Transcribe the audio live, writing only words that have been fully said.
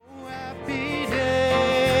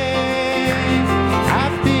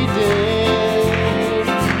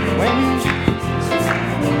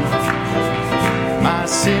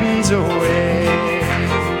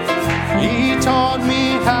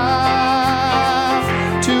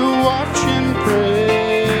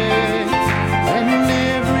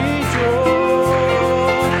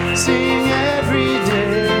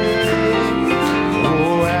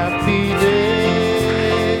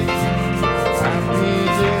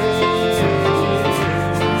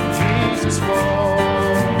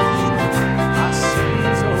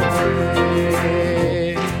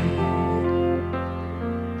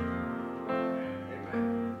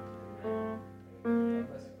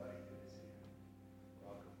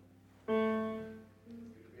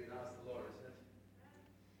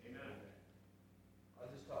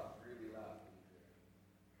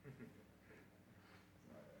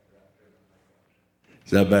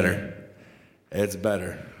Is that better? It's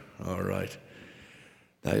better. All right.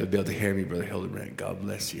 Now you'll be able to hear me, Brother Hildebrand. God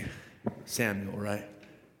bless you. Samuel, right?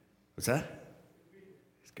 What's that?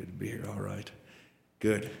 It's good to be here. All right.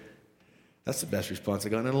 Good. That's the best response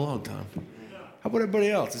I've gotten in a long time. How about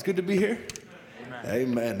everybody else? It's good to be here? Amen.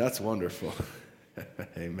 Amen. That's wonderful.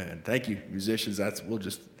 Amen. Thank you, musicians. We'll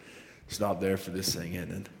just stop there for this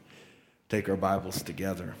singing and take our Bibles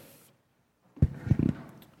together.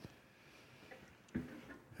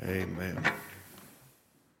 Amen.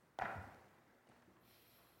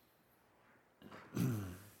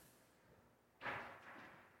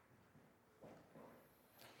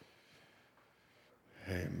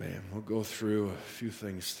 Amen. We'll go through a few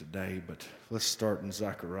things today, but let's start in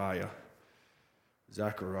Zechariah.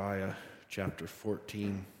 Zechariah chapter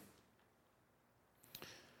 14.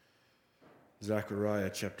 Zechariah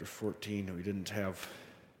chapter 14. We didn't have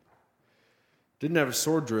a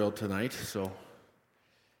sword drill tonight, so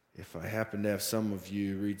if I happen to have some of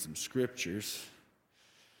you read some scriptures,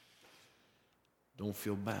 don't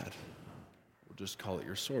feel bad. We'll just call it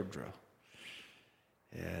your sword drill.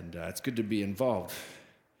 And it's good to be involved.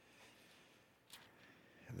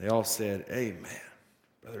 And they all said, "Amen.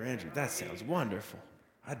 Brother Andrew, that sounds wonderful.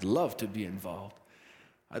 I'd love to be involved.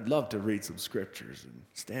 I'd love to read some scriptures and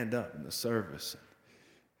stand up in the service."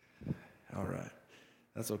 All right.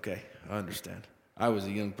 That's okay. I understand. I was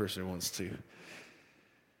a young person once too.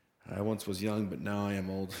 I once was young, but now I am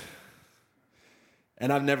old.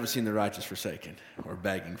 And I've never seen the righteous forsaken or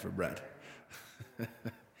begging for bread.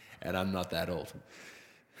 And I'm not that old.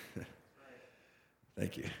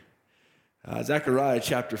 Thank you. Zechariah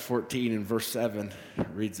chapter 14 and verse 7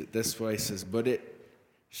 reads it this way. It says, "But it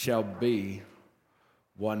shall be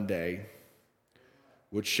one day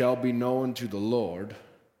which shall be known to the Lord,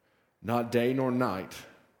 not day nor night,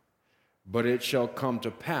 but it shall come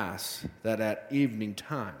to pass that at evening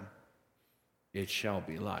time it shall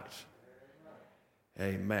be light."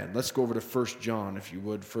 Amen. Let's go over to 1 John, if you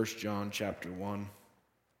would. 1 John chapter 1.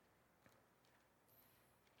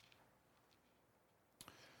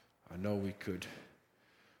 I know we could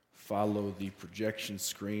follow the projection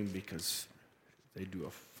screen because they do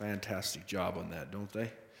a fantastic job on that, don't they?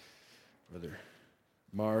 Brother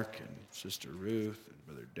Mark and Sister Ruth and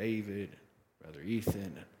Brother David and Brother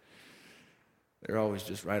Ethan. They're always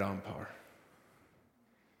just right on par.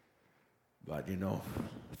 But,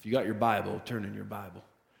 if you got your Bible, turn in your Bible.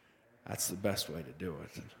 That's the best way to do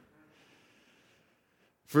it.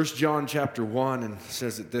 1 John chapter 1 and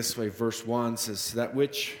says it this way. Verse 1 says, that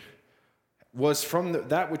which was from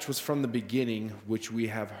the beginning, which we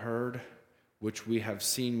have heard, which we have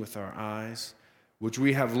seen with our eyes, which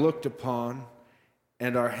we have looked upon,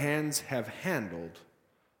 and our hands have handled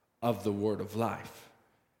of the word of life.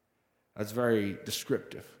 That's very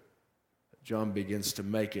descriptive. John begins to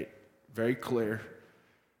make it very clear.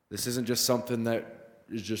 This isn't just something that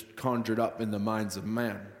is just conjured up in the minds of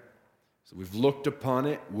man. So we've looked upon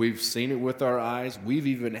it, we've seen it with our eyes, we've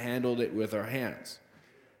even handled it with our hands.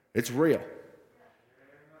 It's real.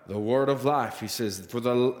 The word of life, he says, for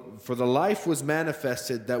the life was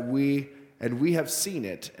manifested that we have seen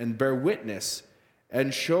it and bear witness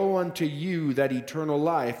and show unto you that eternal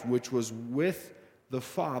life which was with the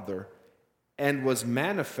Father and was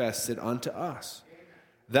manifested unto us.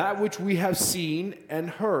 That which we have seen and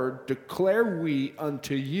heard declare we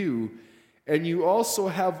unto you, and you also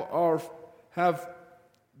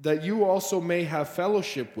that you also may have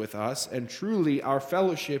fellowship with us, and truly our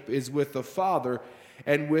fellowship is with the Father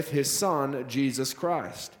and with his Son, Jesus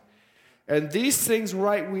Christ. And these things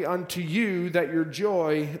write we unto you, that your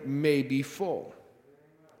joy may be full.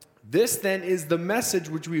 This then is the message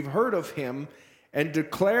which we've heard of him, and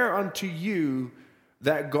declare unto you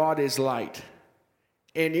that God is light,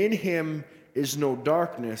 and in him is no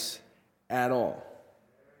darkness at all.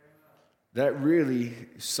 That really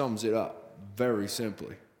sums it up very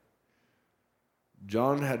simply.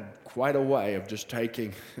 John had quite a way of just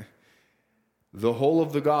taking the whole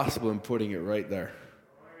of the gospel and putting it right there.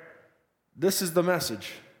 This is the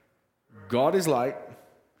message. God is light,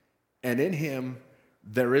 and in him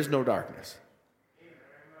there is no darkness.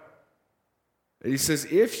 And he says,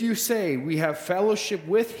 if you say we have fellowship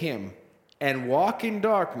with him and walk in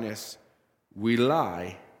darkness, we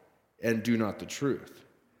lie and do not the truth.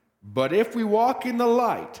 But if we walk in the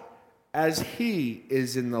light, as he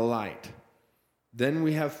is in the light, then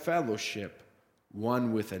we have fellowship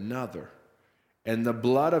one with another. And the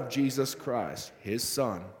blood of Jesus Christ, his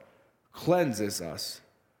Son, cleanses us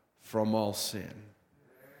from all sin.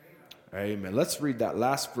 Amen. Let's read that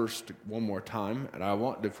last verse one more time, and I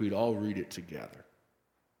want if we'd all read it together.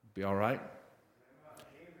 Be all right?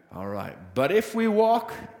 All right. But if we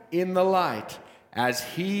walk in the light, as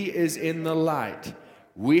he is in the light,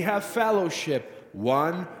 we have fellowship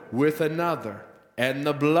one with another. And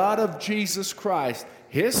the blood of Jesus Christ,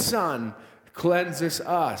 his Son, cleanses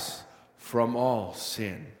us from all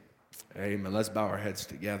sin. Amen. Let's bow our heads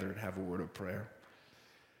together and have a word of prayer.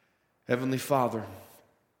 Heavenly Father,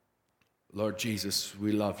 Lord Jesus,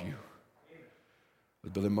 we love you.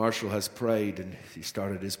 Brother Marshall has prayed and he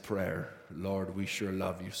started his prayer. Lord, we sure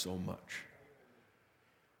love you so much.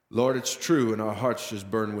 Lord, it's true, and our hearts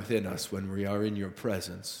just burn within us when we are in your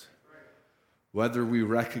presence. Whether we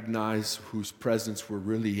recognize whose presence we're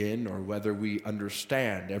really in or whether we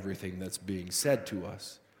understand everything that's being said to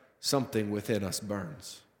us, something within us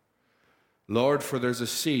burns. Lord, for there's a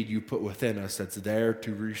seed you put within us that's there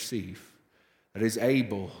to receive, that is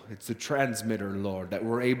able, it's the transmitter, Lord, that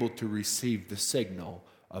we're able to receive the signal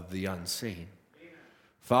of the unseen.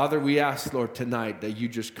 Father, we ask, Lord, tonight that you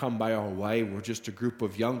just come by our way. We're just a group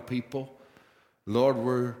of young people. Lord,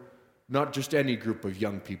 we're not just any group of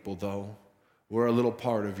young people, though. We're a little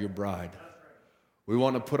part of your bride. We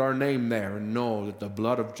want to put our name there and know that the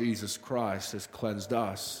blood of Jesus Christ has cleansed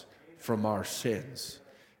us from our sins.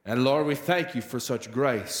 And Lord, we thank you for such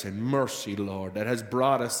grace and mercy, Lord, that has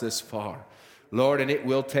brought us this far. Lord, and it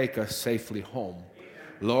will take us safely home.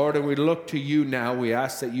 Lord, and we look to you now. We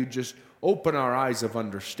ask that you just open our eyes of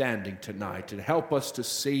understanding tonight and help us to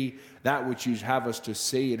see that which you have us to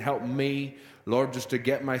see, and help me, Lord, just to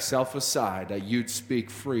get myself aside, that you'd speak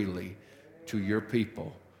freely to your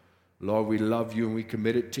people. Lord, we love you and we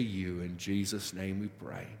commit it to you. In Jesus' name we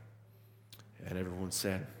pray. And everyone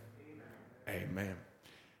said, amen.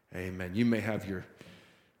 Amen. You may have your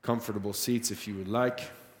comfortable seats if you would like.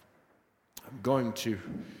 I'm going to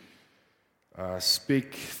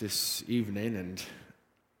speak this evening, and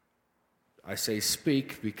I say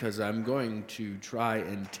speak because I'm going to try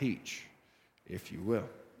and teach, if you will.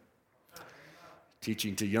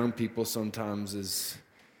 Teaching to young people sometimes is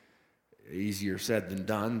easier said than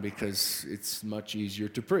done because it's much easier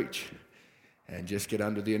to preach and just get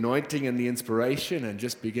under the anointing and the inspiration and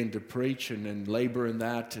just begin to preach and labor in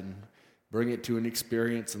that and bring it to an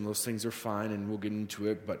experience, and those things are fine and we'll get into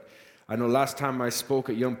it. But I know last time I spoke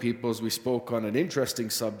at Young People's, we spoke on an interesting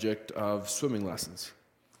subject of swimming lessons.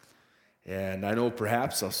 And I know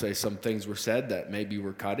perhaps I'll say some things were said that maybe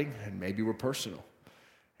were cutting and maybe were personal.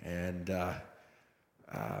 And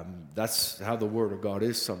that's how the Word of God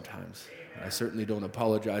is sometimes. I certainly don't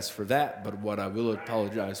apologize for that, but what I will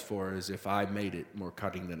apologize for is if I made it more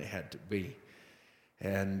cutting than it had to be.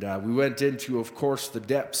 And we went into, of course, the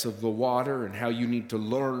depths of the water and how you need to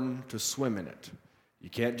learn to swim in it. You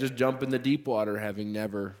can't just jump in the deep water having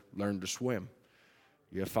never learned to swim.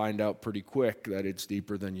 You find out pretty quick that it's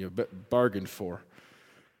deeper than you bargained for.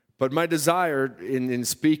 But my desire in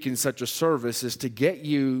speaking such a service is to get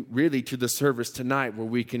you really to the service tonight where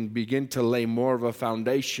we can begin to lay more of a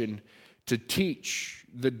foundation to teach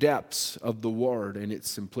the depths of the Word and its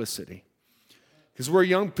simplicity. Because we're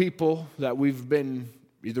young people that we've been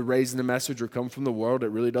either raised in the message or come from the world. It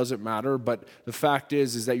really doesn't matter. But the fact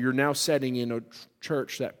is that you're now setting in a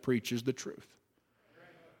church that preaches the truth.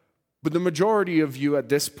 But the majority of you at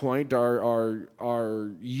this point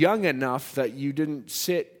are young enough that you didn't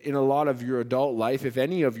sit in a lot of your adult life, if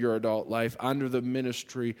any of your adult life, under the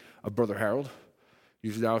ministry of Brother Harold.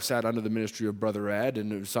 You've now sat under the ministry of Brother Ed,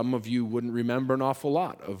 and some of you wouldn't remember an awful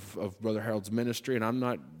lot of Brother Harold's ministry, and I'm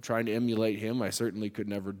not trying to emulate him. I certainly could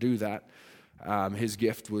never do that. His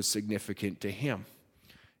gift was significant to him,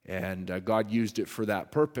 and God used it for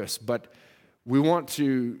that purpose. But we want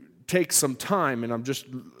to take some time, and I'm just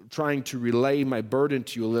trying to relay my burden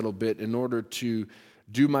to you a little bit in order to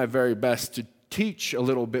do my very best to teach a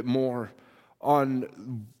little bit more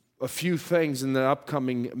on a few things in the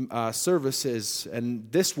upcoming services.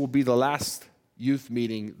 And this will be the last youth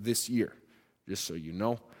meeting this year, just so you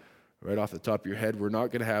know. Right off the top of your head, we're not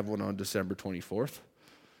going to have one on December 24th.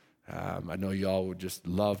 I know y'all would just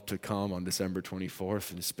love to come on December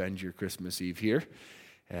 24th and spend your Christmas Eve here.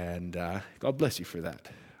 And God bless you for that.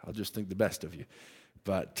 I'll just think the best of you.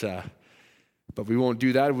 But we won't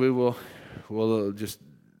do that. We'll just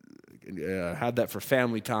have that for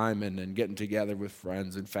family time and getting together with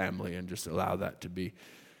friends and family, and just allow that to be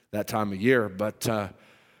that time of year. But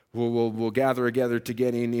we'll gather together to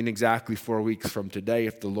get in exactly 4 weeks from today,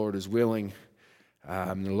 if the Lord is willing,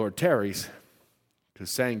 and the Lord tarries. Because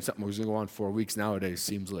saying something was going to go on 4 weeks nowadays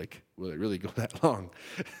seems like, will it really go that long?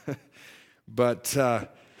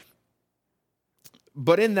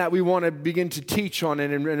 But in that, we want to begin to teach on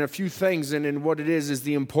it and a few things. And in what it is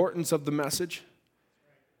the importance of the message,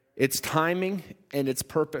 its timing, and its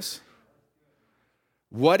purpose.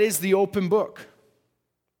 What is the open book?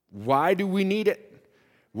 Why do we need it?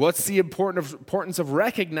 What's the importance of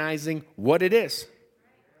recognizing what it is?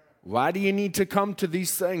 Why do you need to come to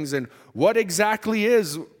these things? And what exactly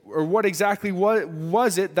was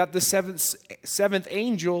it that the seventh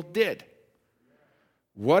angel did?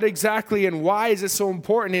 What exactly and why is it so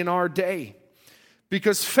important in our day?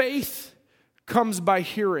 Because faith comes by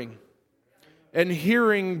hearing, and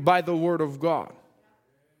hearing by the word of God.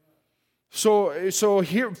 So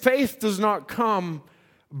here, faith does not come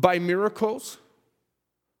by miracles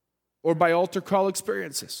or by altar call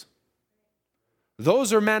experiences.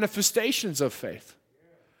 Those are manifestations of faith.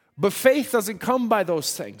 But faith doesn't come by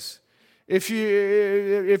those things. If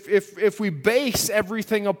we base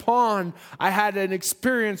everything upon, I had an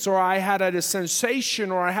experience or I had a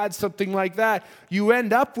sensation or I had something like that, you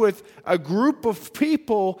end up with a group of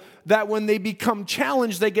people that when they become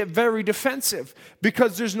challenged, they get very defensive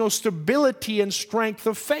because there's no stability and strength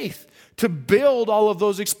of faith to build all of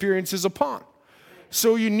those experiences upon.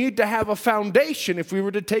 So you need to have a foundation. If we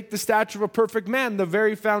were to take the stature of a perfect man, the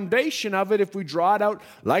very foundation of it, if we draw it out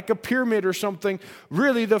like a pyramid or something,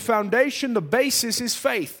 really the foundation, the basis is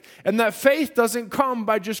faith. And that faith doesn't come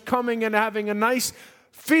by just coming and having a nice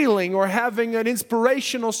feeling or having an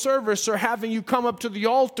inspirational service or having you come up to the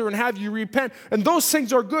altar and have you repent. And those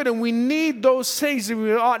things are good and we need those things and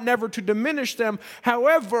we ought never to diminish them.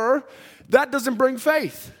 However, that doesn't bring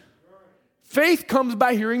faith. Faith comes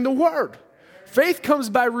by hearing the word. Faith comes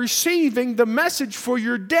by receiving the message for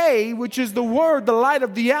your day, which is the word, the light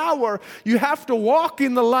of the hour. You have to walk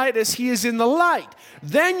in the light as he is in the light.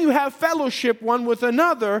 Then you have fellowship one with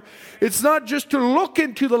another. It's not just to look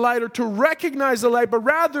into the light or to recognize the light, but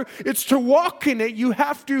rather it's to walk in it. You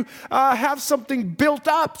have to have something built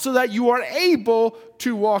up so that you are able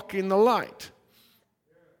to walk in the light.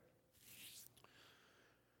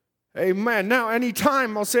 Amen. Now,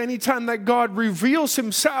 anytime that God reveals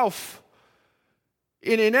himself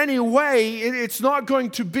in any way, it's not going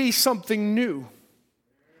to be something new.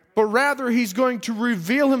 But rather, he's going to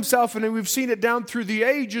reveal himself, and we've seen it down through the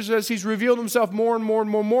ages as he's revealed himself more and more and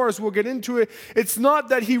more and more as we'll get into it. It's not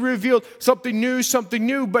that he revealed something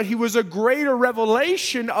new, but he was a greater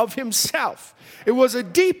revelation of himself. It was a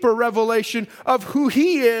deeper revelation of who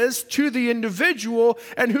he is to the individual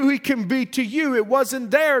and who he can be to you. It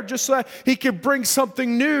wasn't there just so that he could bring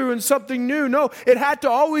something new and something new. No, it had to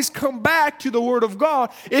always come back to the Word of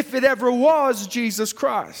God if it ever was Jesus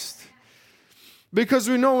Christ. Because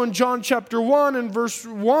we know in John chapter 1 and verse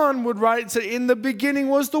 1 would write and say, in the beginning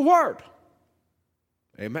was the Word.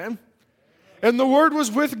 Amen. And the Word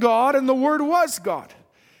was with God and the Word was God.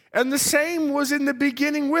 And the same was in the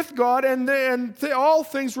beginning with God, and all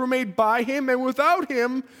things were made by him, and without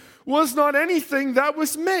him was not anything that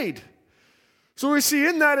was made. So we see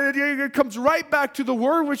in that it comes right back to the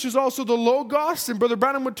Word, which is also the Logos. And Brother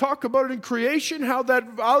Branham would talk about it in creation, how that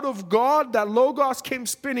out of God, that Logos came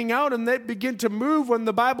spinning out, and they begin to move when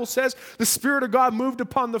the Bible says the Spirit of God moved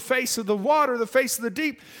upon the face of the water, the face of the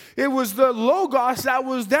deep. It was the Logos that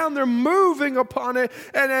was down there moving upon it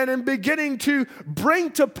and beginning to bring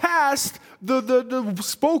to pass the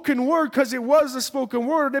spoken word, because it was the spoken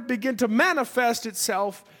word. It began to manifest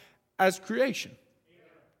itself as creation.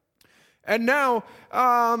 And now,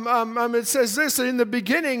 it says this, in the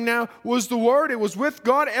beginning now was the Word, it was with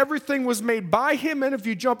God, everything was made by him. And if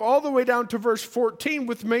you jump all the way down to verse 14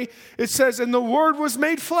 with me, it says, and the Word was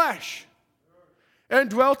made flesh and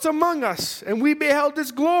dwelt among us, and we beheld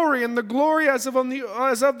his glory, and the glory as of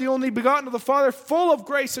the only begotten of the Father, full of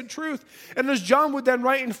grace and truth. And as John would then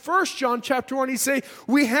write in 1 John chapter 1, he'd say,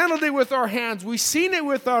 we handled it with our hands, we seen it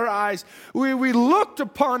with our eyes, we looked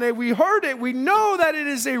upon it, we heard it, we know that it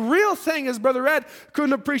is a real thing, as Brother Ed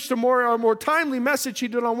couldn't have preached a more timely message he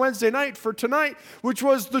did on Wednesday night for tonight, which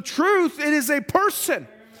was the truth. It is a person.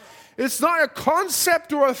 It's not a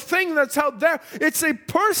concept or a thing that's out there. It's a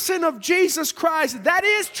person of Jesus Christ. That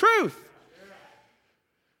is truth.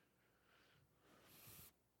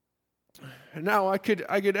 And now I could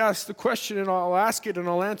ask the question, and I'll ask it and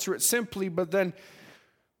I'll answer it simply, but then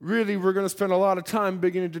really we're going to spend a lot of time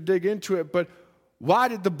beginning to dig into it. But why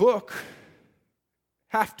did the book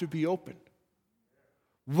have to be opened?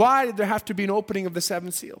 Why did there have to be an opening of the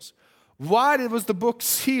seven seals? Why was the book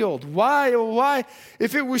sealed? Why?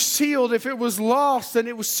 If it was sealed, if it was lost and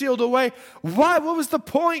it was sealed away, why? What was the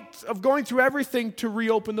point of going through everything to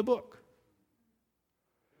reopen the book?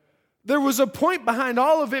 There was a point behind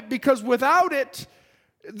all of it, because without it,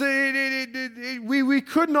 we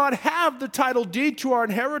could not have the title deed to our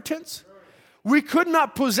inheritance. We could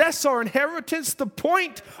not possess our inheritance. The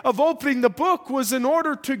point of opening the book was in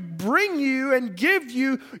order to bring you and give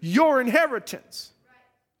you your inheritance.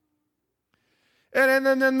 And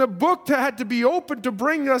then the book had to be opened to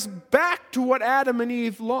bring us back to what Adam and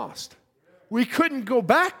Eve lost. We couldn't go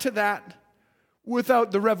back to that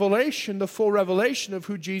without the revelation, the full revelation of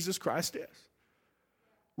who Jesus Christ is.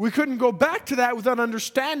 We couldn't go back to that without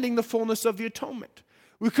understanding the fullness of the atonement.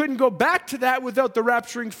 We couldn't go back to that without the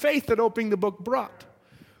rapturing faith that opening the book brought.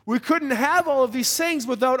 We couldn't have all of these things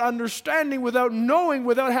without understanding, without knowing,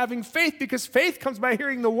 without having faith, because faith comes by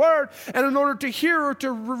hearing the Word. And in order to hear or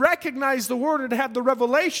to recognize the Word and to have the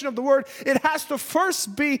revelation of the Word, it has to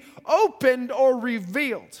first be opened or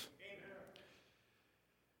revealed.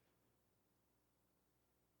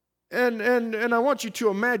 And I want you to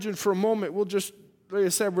imagine for a moment, we'll just, like I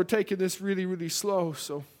said, we're taking this really, really slow.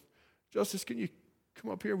 So, Justice, can you come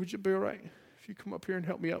up here? Would you be all right if you come up here and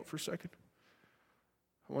help me out for a second?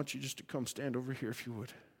 I want you just to come stand over here if you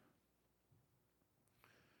would.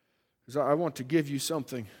 Because I want to give you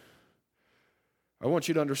something. I want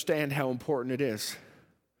you to understand how important it is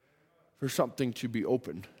for something to be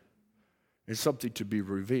opened and something to be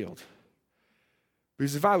revealed.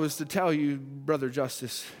 Because if I was to tell you, Brother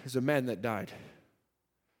Justice is a man that died.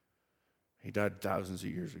 He died thousands of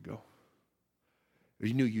years ago.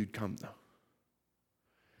 He knew you'd come though.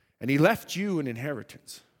 And he left you an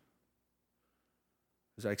inheritance.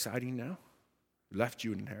 Is that exciting now? He left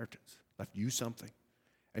you an inheritance, left you something.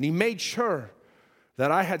 And he made sure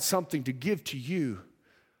that I had something to give to you.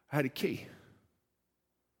 I had a key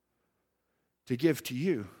to give to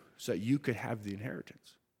you so that you could have the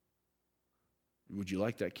inheritance. Would you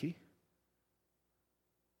like that key?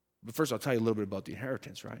 But first I'll tell you a little bit about the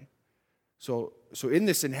inheritance, right? So in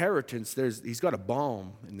this inheritance, he's got a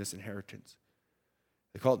balm in this inheritance.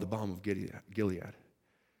 They call it the balm of Gilead.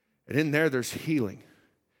 And in there's healing.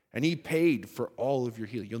 And he paid for all of your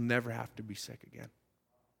healing. You'll never have to be sick again.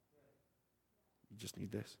 You just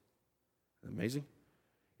need this. Isn't that amazing?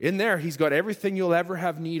 In there, he's got everything you'll ever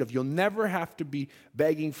have need of. You'll never have to be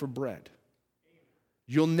begging for bread.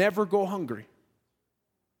 You'll never go hungry.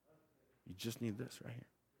 You just need this right here.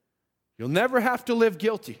 You'll never have to live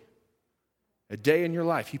guilty a day in your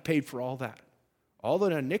life. He paid for all that. All the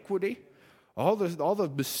iniquity, all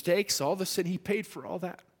the mistakes, all the sin, he paid for all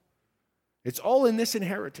that. It's all in this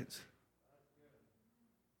inheritance.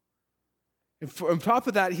 And on top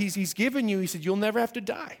of that, he's given you, he said, you'll never have to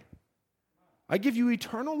die. I give you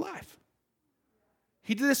eternal life.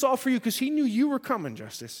 He did this all for you because he knew you were coming,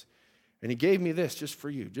 Justice. And he gave me this just for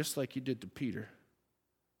you, just like he did to Peter.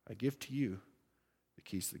 I give to you the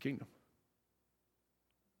keys to the kingdom.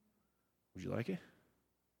 Would you like it?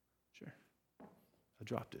 Sure. I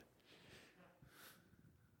dropped it.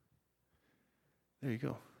 There you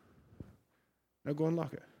go. Now go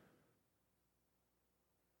unlock it.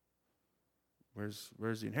 Where's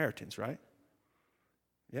the inheritance, right?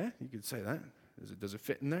 Yeah, you could say that. Does it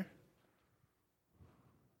fit in there?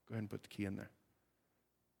 Go ahead and put the key in there.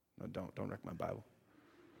 No, don't wreck my Bible.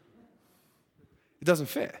 It doesn't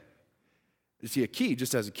fit. You see, a key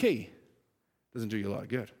just as a key doesn't do you a lot of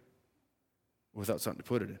good without something to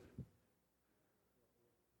put it in.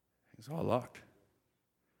 It's all locked.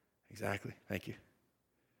 Exactly. Thank you.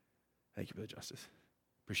 Thank you, Brother Justice.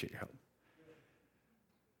 Appreciate your help.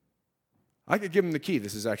 I could give him the key.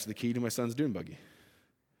 This is actually the key to my son's dune buggy.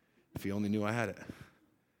 If he only knew I had it.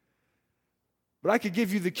 But I could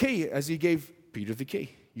give you the key as he gave Peter the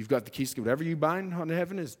key. You've got the keys. Whatever you bind on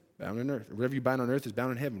heaven is bound on earth. Whatever you bind on earth is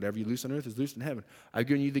bound in heaven. Whatever you loose on earth is loosed in heaven. I've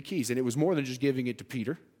given you the keys. And it was more than just giving it to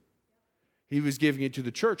Peter. He was giving it to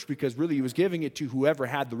the church because really he was giving it to whoever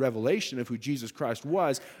had the revelation of who Jesus Christ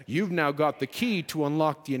was. You've now got the key to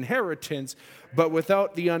unlock the inheritance, but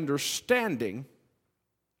without the understanding,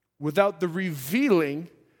 without the revealing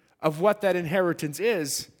of what that inheritance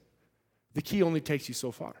is, the key only takes you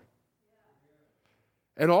so far.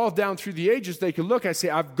 And all down through the ages, they could look and say,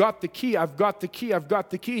 I've got the key, I've got the key, I've got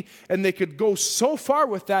the key. And they could go so far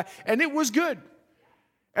with that, and it was good.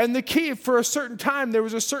 And the key, for a certain time, there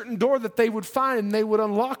was a certain door that they would find, and they would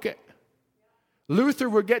unlock it. Luther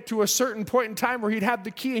would get to a certain point in time where he'd have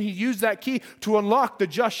the key, and he'd use that key to unlock the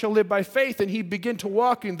just shall live by faith, and he'd begin to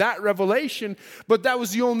walk in that revelation. But that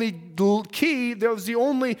was the only key, that was the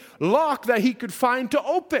only lock that he could find to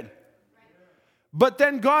open. But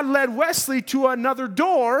then God led Wesley to another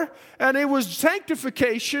door, and it was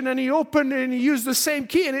sanctification, and he opened and he used the same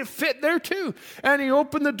key, and it fit there too. And he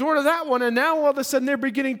opened the door to that one, and now all of a sudden they're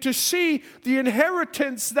beginning to see the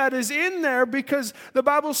inheritance that is in there, because the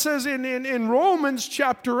Bible says in Romans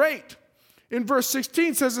chapter 8, in verse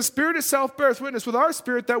 16, says, the Spirit itself beareth witness with our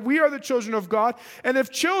spirit that we are the children of God, and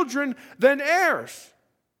if children, then heirs,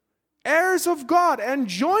 heirs of God, and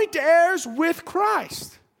joint heirs with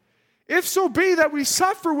Christ. If so be that we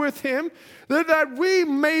suffer with him, that we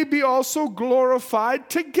may be also glorified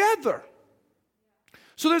together.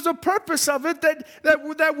 So there's a purpose of it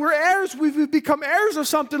that we're heirs. We've become heirs of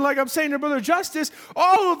something, like I'm saying to Brother Justice.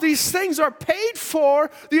 All of these things are paid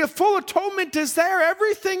for. The full atonement is there.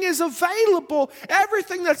 Everything is available.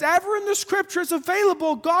 Everything that's ever in the Scripture is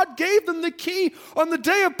available. God gave them the key on the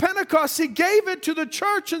day of Pentecost. He gave it to the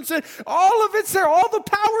church and said, all of it's there. All the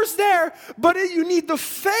power's there. But you need the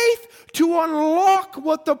faith to unlock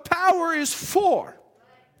what the power is for.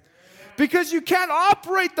 Because you can't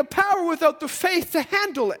operate the power without the faith to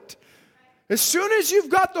handle it. As soon as you've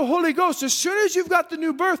got the Holy Ghost, as soon as you've got the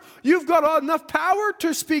new birth, you've got enough power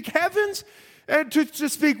to speak heavens and to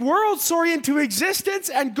speak worlds, into existence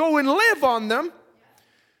and go and live on them.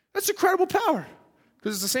 That's incredible power.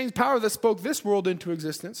 Because it's the same power that spoke this world into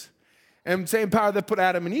existence. And the same power that put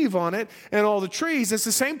Adam and Eve on it and all the trees. It's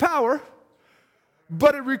the same power.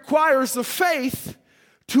 But it requires the faith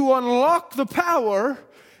to unlock the power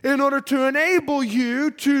in order to enable you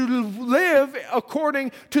to live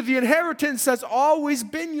according to the inheritance that's always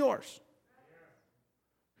been yours.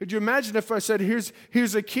 Could you imagine if I said,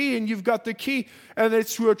 here's a key, and you've got the key, and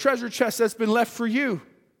it's to a treasure chest that's been left for you?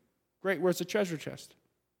 Great, where's the treasure chest?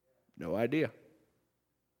 No idea.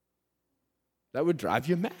 That would drive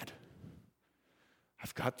you mad.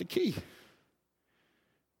 I've got the key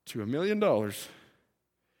to $1 million,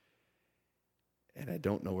 and I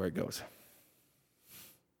don't know where it goes.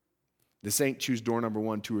 This ain't choose door number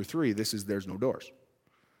 1, 2, or 3. This is there's no doors.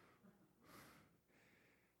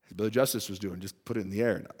 As Brother Justice was doing, just put it in the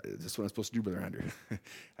air. That's what I'm supposed to do, Brother Andrew. I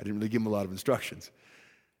didn't really give him a lot of instructions.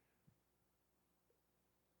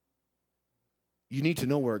 You need to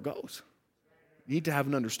know where it goes. You need to have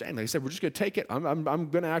an understanding. Like I said, we're just going to take it. I'm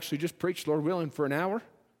going to actually just preach, Lord willing, for an hour.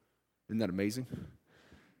 Isn't that amazing?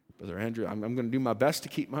 Brother Andrew, I'm going to do my best to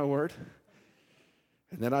keep my word.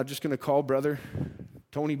 And then I'm just going to call Brother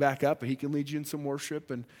Tony back up, and he can lead you in some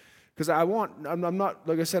worship. And because I'm not,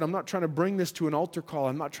 like I said, I'm not trying to bring this to an altar call.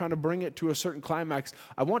 I'm not trying to bring it to a certain climax.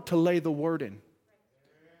 I want to lay the word in.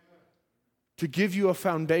 To give you a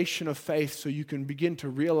foundation of faith so you can begin to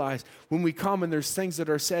realize when we come and there's things that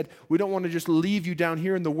are said, we don't want to just leave you down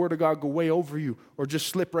here and the word of God go way over you or just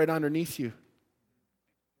slip right underneath you.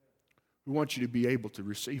 We want you to be able to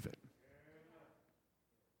receive it.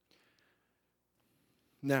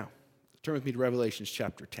 Now, turn with me to Revelation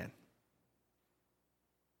chapter 10.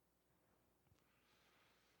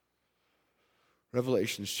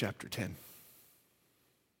 Revelation chapter 10.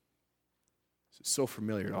 This is so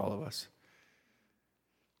familiar to all of us.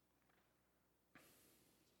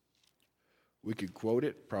 We could quote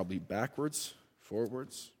it probably backwards,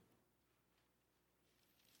 forwards.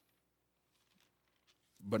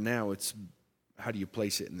 But now it's, how do you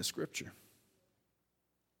place it in the Scripture?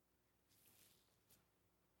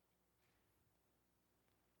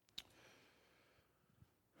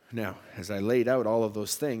 Now, as I laid out all of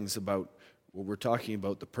those things about what we're talking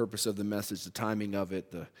about, the purpose of the message, the timing of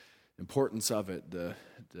it, the importance of it, the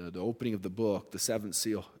opening of the book, the seventh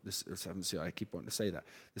seal, I keep wanting to say that,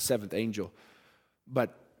 the seventh angel.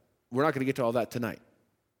 But we're not going to get to all that tonight,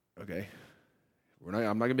 okay? I'm not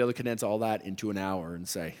going to be able to condense all that into an hour and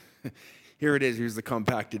say, here it is, here's the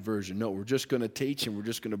compacted version. No, we're just going to teach, and we're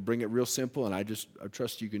just going to bring it real simple, and I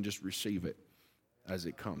trust you can just receive it as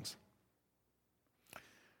it comes.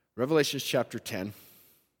 Revelation chapter 10.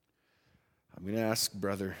 I'm going to ask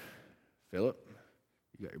Brother Philip,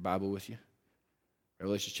 you got your Bible with you?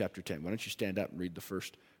 Revelation chapter 10. Why don't you stand up and read the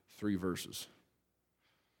first 3 verses?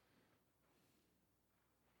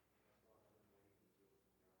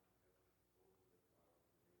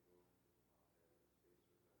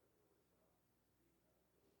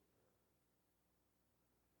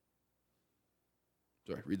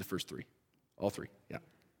 Sorry, read the first 3. All 3, yeah.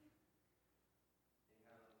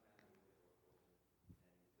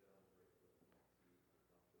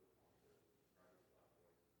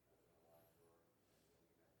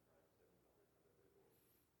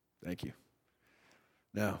 Thank you.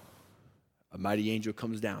 Now, a mighty angel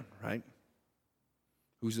comes down, right?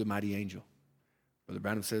 Who's the mighty angel? Brother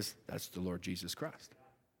Branham says that's the Lord Jesus Christ.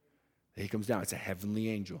 He comes down. It's a heavenly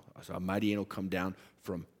angel. So a mighty angel come down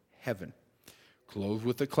from heaven, clothed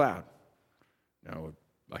with a cloud. Now,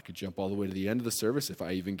 I could jump all the way to the end of the service if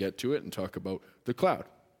I even get to it and talk about the cloud,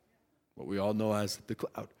 what we all know as the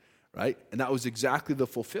cloud, right? And that was exactly the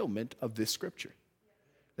fulfillment of this scripture.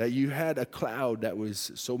 That you had a cloud that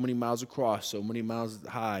was so many miles across, so many miles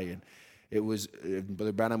high, and it was,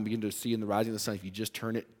 Brother Branham began to see in the rising of the sun, if you just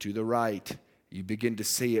turn it to the right, you begin to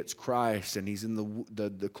see it's Christ, and he's in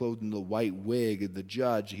the clothed in the white wig, and the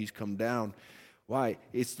judge, he's come down. Why?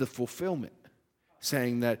 It's the fulfillment,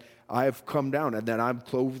 saying that I have come down and that I'm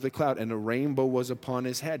clothed with the cloud, and a rainbow was upon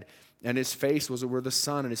his head, and his face was where the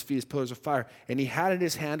sun, and his feet as pillars of fire. And he had in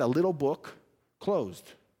his hand a little book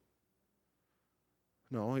closed.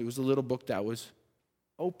 No, it was a little book that was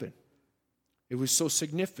open. It was so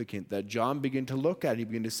significant that John began to look at it. He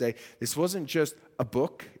began to say, this wasn't just a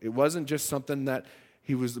book. It wasn't just something that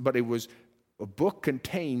but it was a book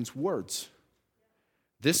contains words.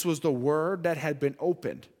 This was the word that had been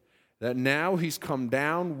opened. That now he's come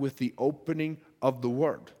down with the opening of the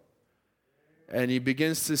word. And he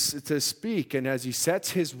begins to speak. And as he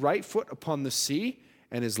sets his right foot upon the sea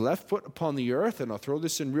and his left foot upon the earth, and I'll throw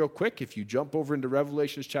this in real quick. If you jump over into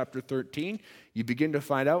Revelation chapter 13, you begin to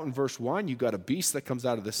find out in verse 1, you got a beast that comes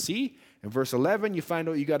out of the sea. In verse 11, you find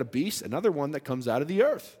out you got a beast, another one that comes out of the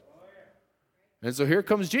earth. And so here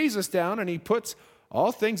comes Jesus down, and he puts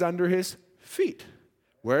all things under his feet.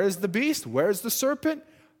 Where is the beast? Where is the serpent?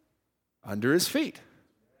 Under his feet.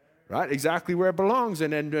 Right? Exactly where it belongs.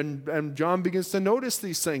 And John begins to notice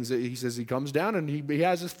these things. He says he comes down and he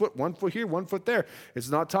has his foot, one foot here, one foot there. It's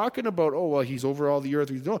not talking about, oh, well, he's over all the earth.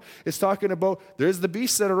 No, it's talking about there's the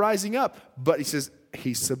beasts that are rising up. But he says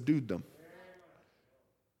he subdued them.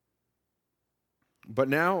 But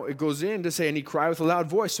now it goes in to say, and he cried with a loud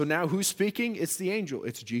voice. So now who's speaking? It's the angel.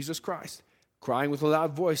 It's Jesus Christ. Crying with a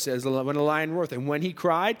loud voice as when a lion roareth. And when he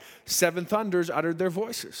cried, 7 thunders uttered their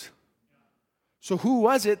voices. So who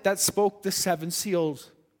was it that spoke the 7 seals?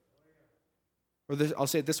 Or I'll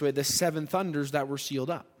say it this way, the 7 thunders that were sealed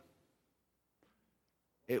up.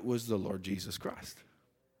 It was the Lord Jesus Christ.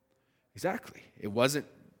 Exactly. It wasn't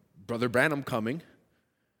Brother Branham coming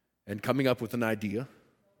up with an idea.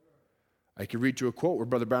 I can read you a quote where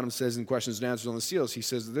Brother Branham says in Questions and Answers on the Seals, he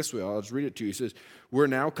says it this way, I'll just read it to you. He says, we're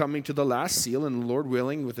now coming to the last seal, and the Lord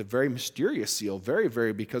willing, with a very mysterious seal, very,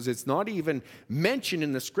 very, because it's not even mentioned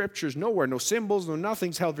in the scriptures, nowhere, no symbols, no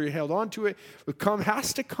nothing's held on to it. It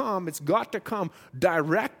has to come, it's got to come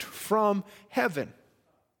direct from heaven.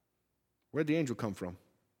 Where'd the angel come from?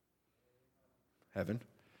 Heaven.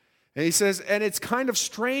 And he says, and it's kind of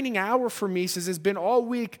straining hour for me. He says, it's been all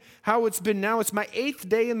week how it's been now. It's my 8th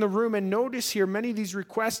day in the room. And notice here, many of these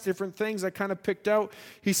requests, different things I kind of picked out.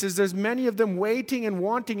 He says, there's many of them waiting and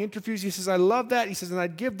wanting interviews. He says, I love that. He says, and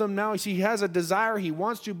I'd give them now. He has a desire. He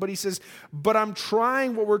wants to. But he says, but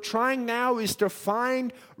what we're trying now is to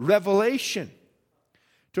find revelation.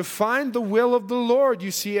 To find the will of the Lord, you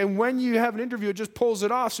see. And when you have an interview, it just pulls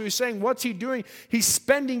it off. So he's saying, what's he doing? He's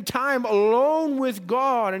spending time alone with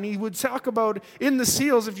God. And he would talk about in the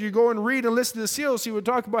seals, if you go and read and listen to the seals, he would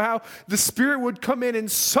talk about how the Spirit would come in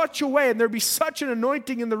such a way, and there'd be such an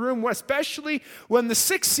anointing in the room, especially when the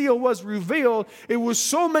 6th seal was revealed. It was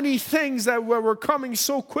so many things that were coming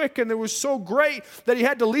so quick, and it was so great that he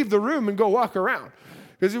had to leave the room and go walk around.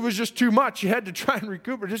 Because it was just too much. He had to try and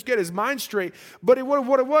recuperate, just get his mind straight. But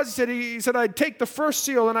what it was, he said, I'd take the first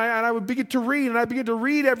seal and I would begin to read, and I begin to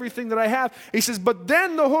read everything that I have. He says, but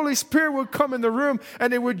then the Holy Spirit would come in the room,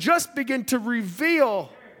 and it would just begin to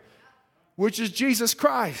reveal, which is Jesus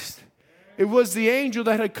Christ. It was the angel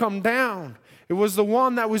that had come down. It was the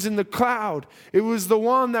one that was in the cloud. It was the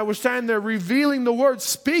one that was standing there revealing the word,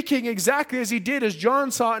 speaking exactly as he did, as John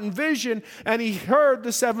saw it in vision, and he heard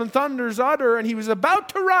the 7 thunders utter, and he was about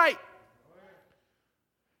to write.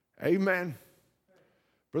 Amen.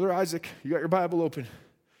 Brother Isaac, you got your Bible open?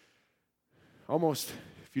 Almost.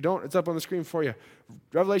 If you don't, it's up on the screen for you.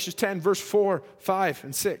 Revelation 10, verse 4, 5,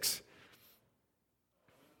 and 6.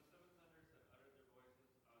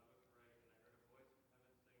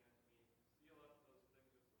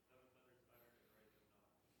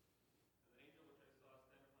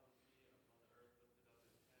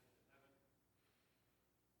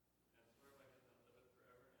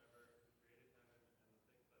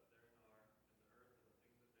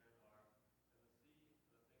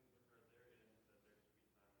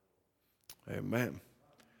 Amen.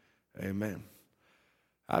 Amen.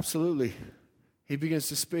 Absolutely. He begins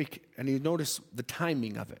to speak, and you notice the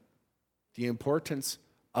timing of it, the importance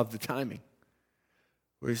of the timing.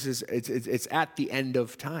 Where he says it's at the end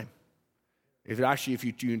of time. If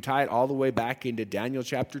you tie it all the way back into Daniel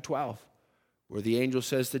chapter 12, where the angel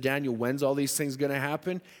says to Daniel, when's all these things going to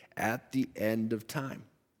happen? At the end of time.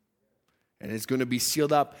 And it's going to be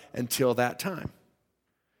sealed up until that time.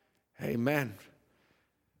 Amen.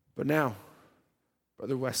 But now,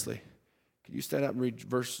 Brother Wesley, can you stand up and read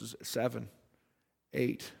verses 7,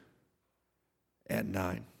 8, and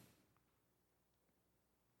 9?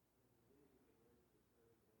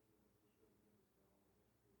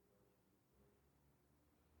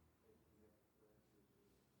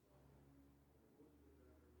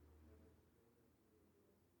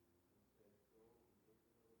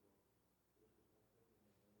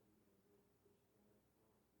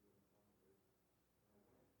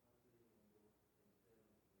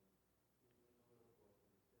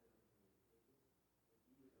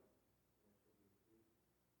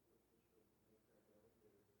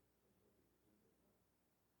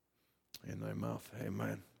 in thy mouth.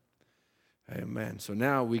 Amen. Amen. So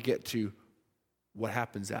now we get to what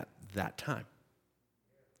happens at that time.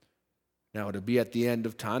 Now, it'll be at the end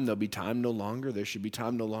of time. There'll be time no longer. There should be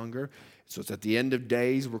time no longer. So it's at the end of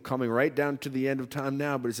days. We're coming right down to the end of time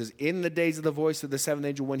now. But it says, in the days of the voice of the seventh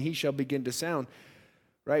angel, when he shall begin to sound.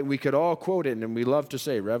 Right? We could all quote it, and we love to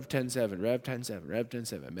say, Rev 10:7, Rev 10:7, Rev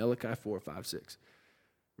 10:7, Malachi 4:5-6,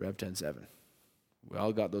 Rev 10:7. We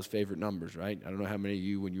all got those favorite numbers, right? I don't know how many of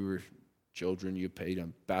you, when you were children, you played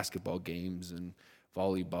on basketball games and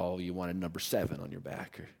volleyball, you wanted number 7 on your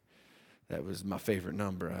back. That was my favorite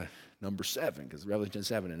number, number 7, because Revelation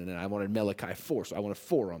 7. And then I wanted Malachi 4, so I wanted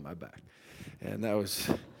 4 on my back. And that was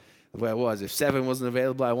the way it was. If 7 wasn't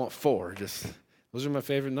available, I want 4. Those are my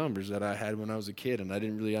favorite numbers that I had when I was a kid, and I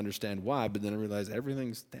didn't really understand why, but then I realized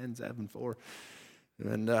everything's 10, 7, 4.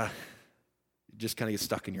 And it just kind of gets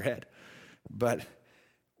stuck in your head. But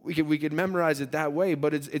we could memorize it that way,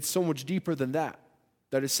 but it's so much deeper than that.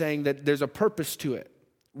 That is saying that there's a purpose to it.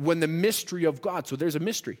 When the mystery of God, so there's a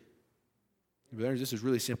mystery. This is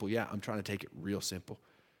really simple. Yeah, I'm trying to take it real simple.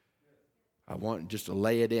 I want just to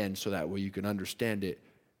lay it in so that way you can understand it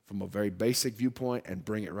from a very basic viewpoint and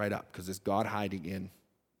bring it right up, because it's God hiding in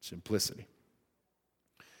simplicity.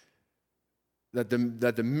 That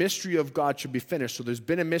the mystery of God should be finished. So there's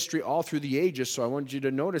been a mystery all through the ages, so I want you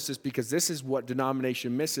to notice this, because this is what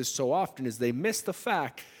denomination misses so often, is they miss the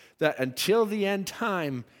fact that until the end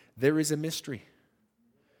time, there is a mystery.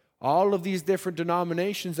 All of these different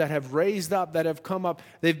denominations that have raised up, that have come up,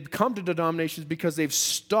 they've come to denominations because they've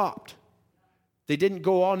stopped. They didn't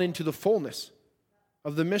go on into the fullness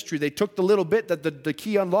of the mystery. They took the little bit that the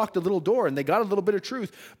key unlocked a little door, and they got a little bit of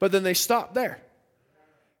truth, but then they stopped there.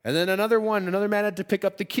 And then another man had to pick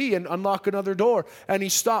up the key and unlock another door, and he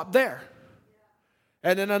stopped there.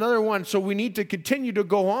 And then another one. So we need to continue to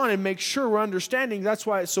go on and make sure we're understanding. That's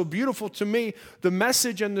why it's so beautiful to me, the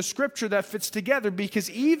message and the scripture that fits together. Because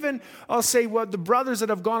even, I'll say, what the brothers that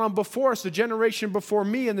have gone on before us, the generation before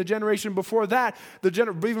me and the generation before that,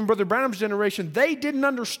 even Brother Branham's generation, they didn't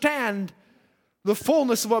understand the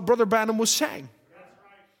fullness of what Brother Branham was saying.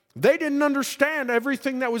 They didn't understand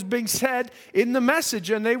everything that was being said in the message,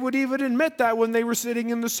 and they would even admit that when they were sitting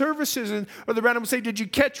in the services. And Brother Branham would say, "Did you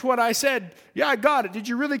catch what I said?" "Yeah, I got it." "Did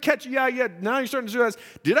you really catch it?" "Yeah. Now you're starting to realize,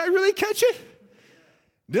 did I really catch it?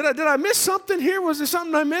 Did I miss something here? Was there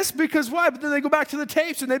something I missed?" Because why? But then they go back to the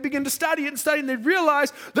tapes and they begin to study it, and they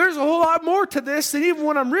realize there's a whole lot more to this than even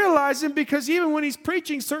what I'm realizing, because even when he's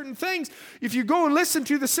preaching certain things, if you go and listen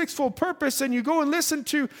to the sixfold purpose and you go and listen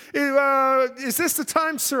to, is this the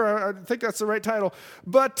time, sir? I think that's the right title.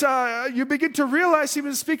 But you begin to realize he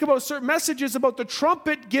would speak about certain messages about the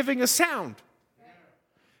trumpet giving a sound.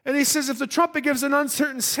 And he says if the trumpet gives an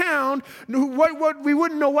uncertain sound, what we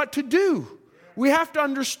wouldn't know what to do. We have to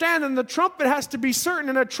understand, and the trumpet has to be certain,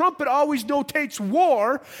 and a trumpet always notates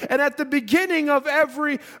war. And at the beginning of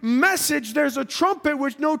every message, there's a trumpet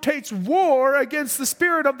which notates war against the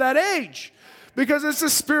spirit of that age, because it's a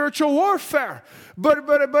spiritual warfare.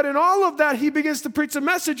 But in all of that, he begins to preach the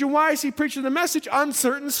message. And why is he preaching the message?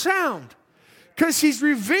 Uncertain sound. Because he's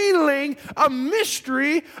revealing a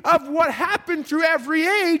mystery of what happened through every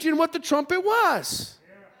age and what the trumpet was.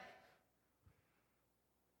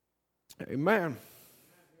 Amen.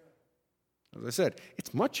 As I said,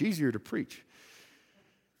 it's much easier to preach.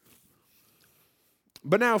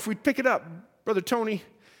 But now if we pick it up, Brother Tony,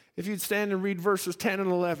 if you'd stand and read verses 10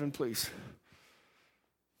 and 11, please.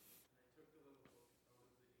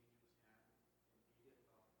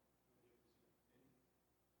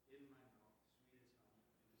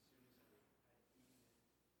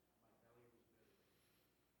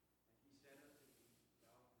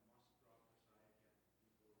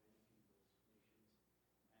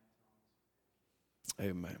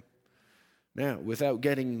 Amen. Now, without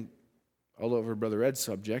getting all over Brother Ed's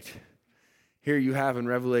subject, here you have in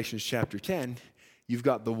Revelation chapter 10, you've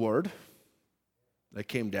got the Word that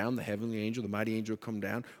came down, the heavenly angel, the mighty angel come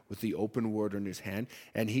down with the open word in his hand,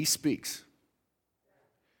 and he speaks.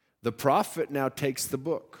 The prophet now takes the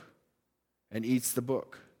book and eats the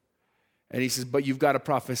book. And he says, but you've got to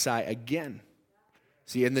prophesy again.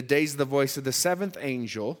 See, in the days of the voice of the seventh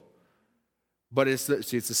angel, but it's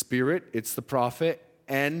the Spirit, it's the prophet,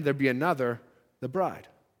 and there'll be another, the bride.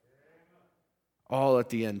 All at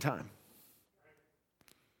the end time.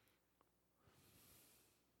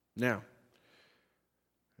 Now,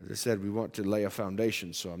 as I said, we want to lay a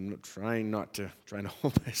foundation, so I'm trying to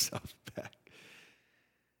hold myself back.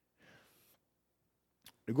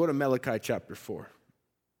 We go to Malachi chapter 4.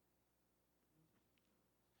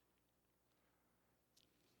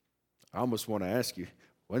 I almost want to ask you,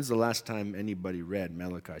 When's the last time anybody read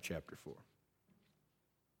Malachi chapter 4?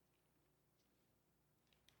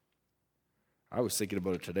 I was thinking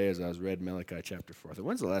about it today as I was reading Malachi chapter 4. I thought,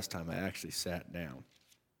 when's the last time I actually sat down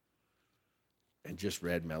and just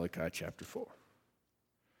read Malachi chapter 4?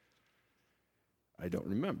 I don't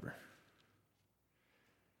remember.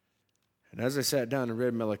 And as I sat down and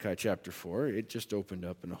read Malachi chapter 4, it just opened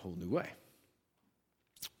up in a whole new way,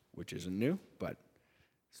 which isn't new, but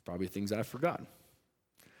it's probably things I've forgotten.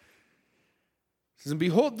 It says, and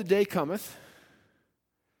behold, the day cometh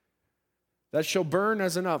that shall burn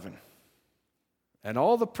as an oven, and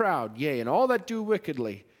all the proud, yea, and all that do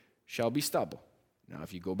wickedly shall be stubble. Now,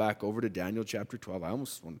 if you go back over to Daniel chapter 12, I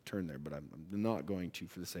almost want to turn there, but I'm not going to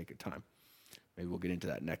for the sake of time. Maybe we'll get into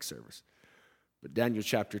that next service. But Daniel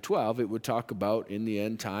chapter 12, it would talk about in the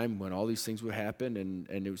end time when all these things would happen,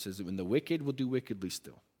 and it says that when the wicked will do wickedly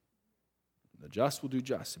still. The just will do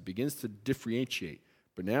just. It begins to differentiate.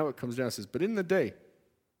 But now it comes down and says, but in the day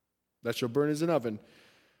that shall burn as an oven,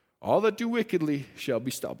 all that do wickedly shall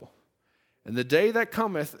be stubble. And the day that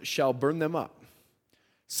cometh shall burn them up,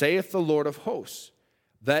 saith the Lord of hosts,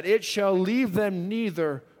 that it shall leave them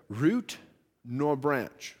neither root nor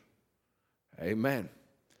branch. Amen.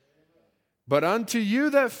 But unto you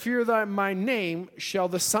that fear my name shall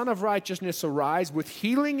the Son of Righteousness arise with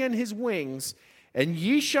healing in his wings, and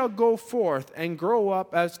ye shall go forth and grow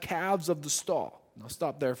up as calves of the stall. I'll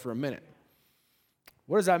stop there for a minute.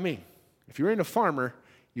 What does that mean? If you're a farmer,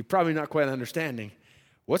 you're probably not quite understanding.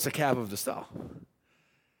 What's a calf of the stall?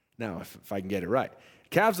 Now, if I can get it right.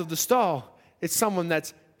 Calves of the stall, it's someone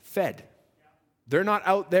that's fed. They're not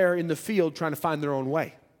out there in the field trying to find their own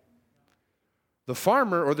way. The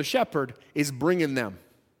farmer or the shepherd is bringing them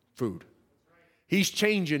food. He's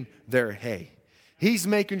changing their hay. He's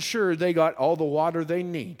making sure they got all the water they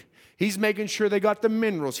need. He's making sure they got the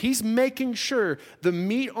minerals. He's making sure the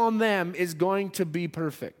meat on them is going to be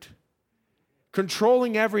perfect.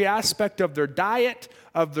 Controlling every aspect of their diet,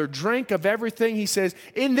 of their drink, of everything. He says,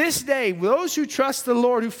 in this day, those who trust the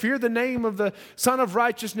Lord, who fear the name of the Son of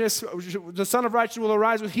Righteousness, the Son of Righteousness will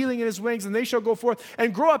arise with healing in his wings, and they shall go forth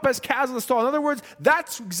and grow up as calves of the stall. In other words,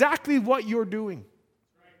 that's exactly what you're doing.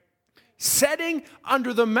 Setting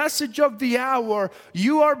under the message of the hour,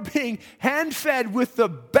 you are being hand-fed with the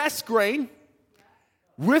best grain,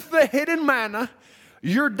 with the hidden manna.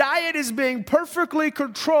 Your diet is being perfectly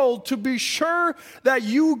controlled to be sure that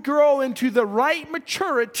you grow into the right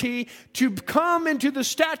maturity to come into the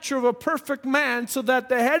stature of a perfect man so that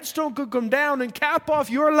the headstone could come down and cap off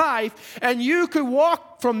your life and you could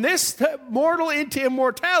walk from this mortal into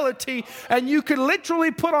immortality, and you could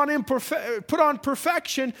literally put on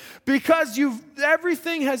perfection because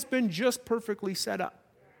everything has been just perfectly set up.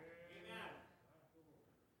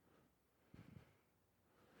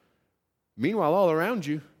 Meanwhile, all around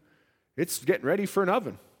you, it's getting ready for an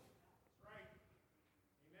oven.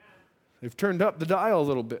 They've turned up the dial a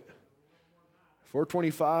little bit.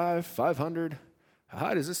 425, 500. How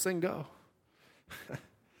high does this thing go?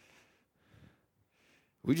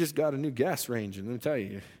 We just got a new gas range, and let me tell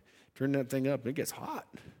you, turn that thing up, and it gets hot.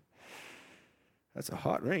 That's a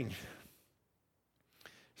hot range.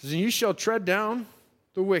 It says, and you shall tread down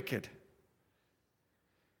the wicked.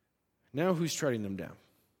 Now who's treading them down?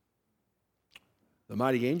 The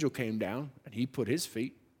mighty angel came down, and he put his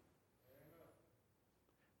feet.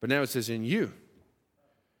 But now it says, in you,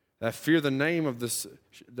 that fear the name of this,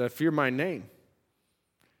 that fear my name,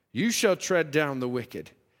 you shall tread down the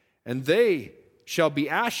wicked, and they shall be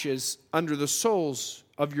ashes under the soles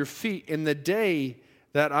of your feet in the day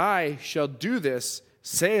that I shall do this,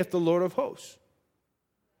 saith the Lord of hosts.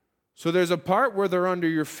 So there's a part where they're under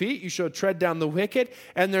your feet, you shall tread down the wicked,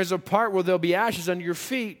 and there's a part where there'll be ashes under your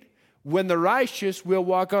feet. When the righteous will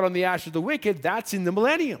walk out on the ashes of the wicked, that's in the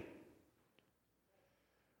millennium.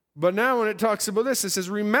 But now when it talks about this, it says,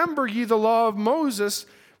 remember ye the law of Moses,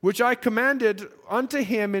 which I commanded unto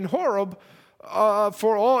him in Horeb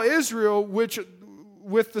for all Israel, which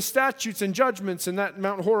with the statutes and judgments, and that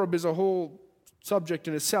Mount Horeb is a whole subject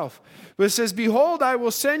in itself. But it says, behold, I will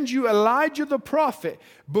send you Elijah the prophet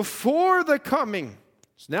before the coming.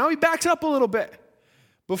 So now he backs up a little bit.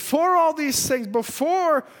 Before all these things,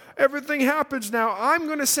 before everything happens now, I'm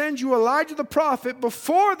going to send you Elijah the prophet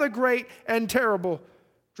before the great and terrible,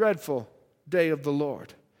 dreadful day of the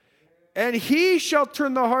Lord. And he shall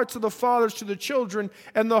turn the hearts of the fathers to the children,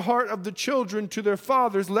 and the heart of the children to their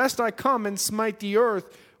fathers, lest I come and smite the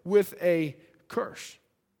earth with a curse.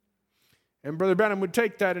 And Brother Branham would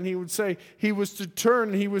take that and he would say he was to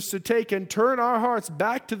take and turn our hearts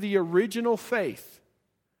back to the original faith.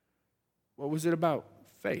 What was it about?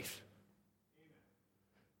 Faith.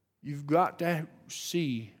 You've got to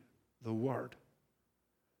see the Word.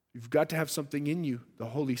 You've got to have something in you, the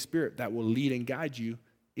Holy Spirit, that will lead and guide you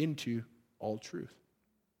into all truth.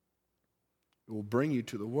 It will bring you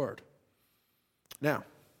to the Word. Now,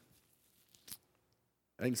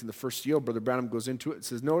 I think it's in the first seal, Brother Branham goes into it. It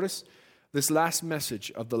says, notice, this last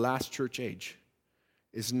message of the last church age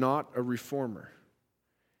is not a reformer.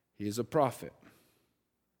 He is a prophet.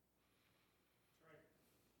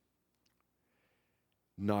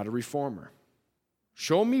 Not a reformer.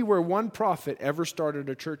 Show me where one prophet ever started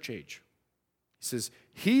a church age. He says,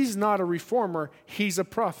 he's not a reformer, he's a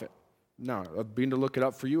prophet. Now, I've been to look it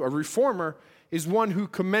up for you. A reformer is one who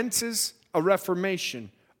commences a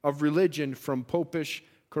reformation of religion from popish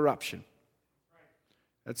corruption.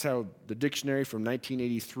 That's how the dictionary from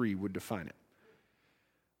 1983 would define it.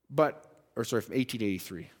 From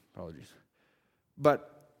 1883, apologies.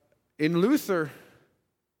 But in Luther,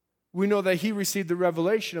 we know that he received the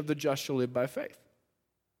revelation of the just shall live by faith.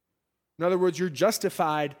 In other words, you're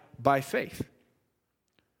justified by faith.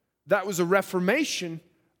 That was a reformation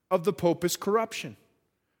of the popish corruption,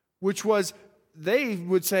 which was, they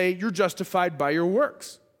would say, you're justified by your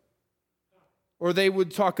works. Or they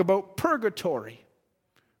would talk about purgatory,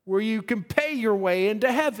 where you can pay your way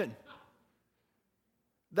into heaven.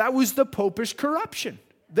 That was the popish corruption.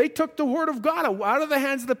 They took the word of God out of the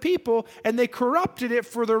hands of the people and they corrupted it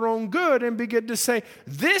for their own good and began to say,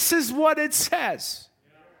 this is what it says.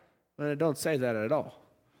 And it don't say that at all.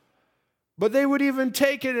 But they would even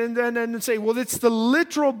take it and say, well, it's the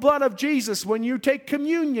literal blood of Jesus. When you take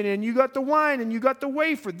communion and you got the wine and you got the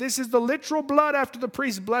wafer, this is the literal blood after the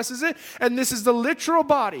priest blesses it, and this is the literal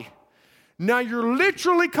body. Now you're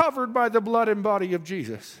literally covered by the blood and body of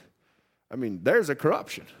Jesus. I mean, there's a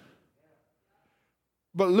corruption.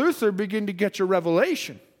 But Luther began to get your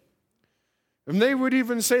revelation. And they would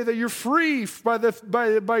even say that you're free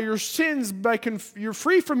by your sins, you're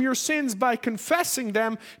free from your sins by confessing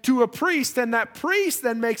them to a priest, and that priest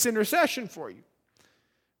then makes intercession for you.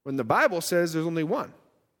 When the Bible says there's only one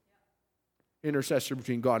intercessor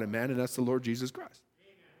between God and man, and that's the Lord Jesus Christ.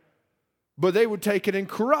 But they would take it and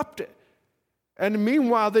corrupt it. And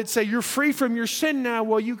meanwhile, they'd say, you're free from your sin now.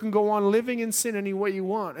 Well, you can go on living in sin any way you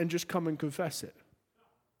want and just come and confess it.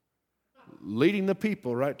 Leading the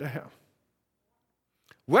people right to hell.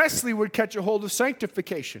 Wesley would catch a hold of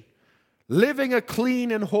sanctification, living a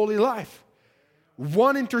clean and holy life.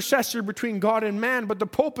 One intercessor between God and man, but the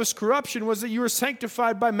popish corruption was that you were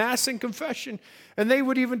sanctified by mass and confession. And they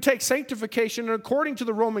would even take sanctification, and according to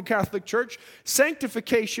the Roman Catholic Church,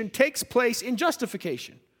 sanctification takes place in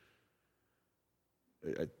justification.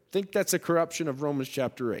 I think that's a corruption of Romans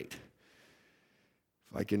chapter 8.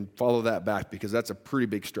 If I can follow that back, because that's a pretty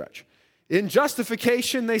big stretch. In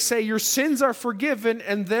justification, they say your sins are forgiven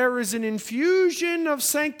and there is an infusion of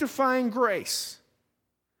sanctifying grace,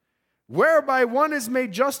 whereby one is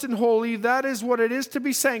made just and holy. That is what it is to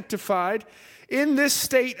be sanctified. In this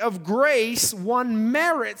state of grace, one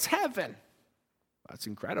merits heaven. That's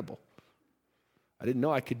incredible. I didn't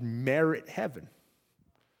know I could merit heaven.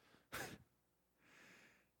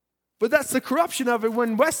 But that's the corruption of it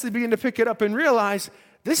when Wesley began to pick it up and realize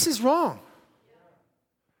this is wrong.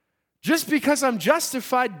 Just because I'm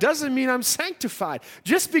justified doesn't mean I'm sanctified.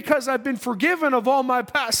 Just because I've been forgiven of all my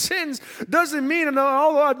past sins doesn't mean, and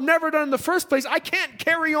although I've never done in the first place, I can't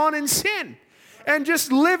carry on in sin and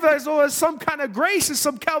just live as though as some kind of grace is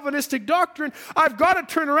some Calvinistic doctrine. I've got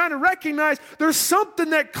to turn around and recognize there's something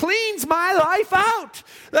that cleans my life out,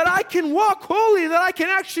 that I can walk holy, that I can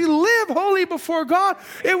actually live holy before God.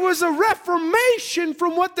 It was a reformation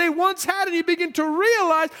from what they once had, and he began to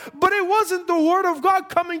realize, but it wasn't the word of God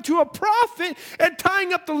coming to a prophet and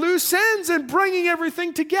tying up the loose ends and bringing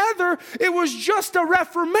everything together. It was just a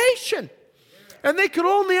reformation. And they could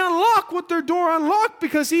only unlock what their door unlocked,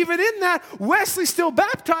 because even in that, Wesley still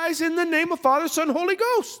baptized in the name of Father, Son, Holy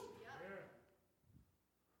Ghost.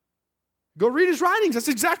 Go read his writings. That's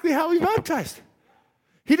exactly how he baptized.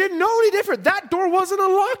 He didn't know any different. That door wasn't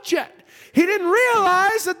unlocked yet. He didn't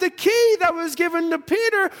realize that the key that was given to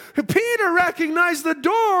Peter recognized the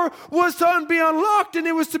door was to be unlocked, and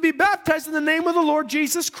it was to be baptized in the name of the Lord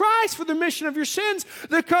Jesus Christ for the remission of your sins.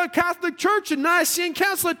 The Catholic Church and Nicene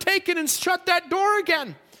Council had taken and shut that door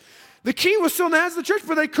again. The key was still in the hands of the church,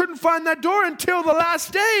 but they couldn't find that door until the last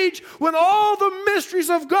stage when all the mysteries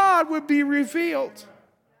of God would be revealed.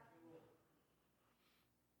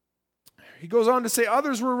 He goes on to say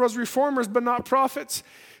others were reformers but not prophets.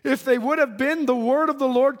 If they would have been, the word of the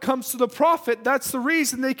Lord comes to the prophet. That's the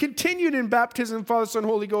reason they continued in baptism, Father, Son,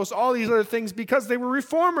 Holy Ghost, all these other things, because they were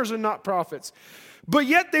reformers and not prophets. But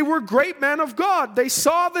yet they were great men of God. They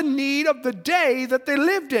saw the need of the day that they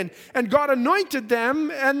lived in. And God anointed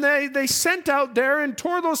them, and they sent out there and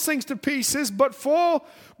tore those things to pieces. But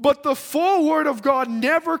the full word of God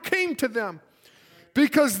never came to them.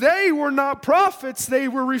 Because they were not prophets, they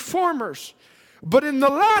were reformers. But in the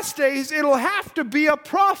last days, it'll have to be a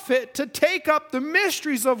prophet to take up the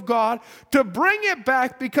mysteries of God, to bring it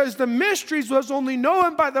back, because the mysteries was only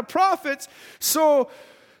known by the prophets. So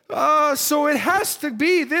it has to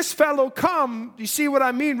be this fellow come. You see what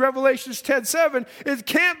I mean? Revelations 10:7. It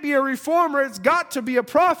can't be a reformer. It's got to be a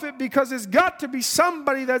prophet, because it's got to be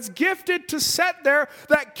somebody that's gifted to sit there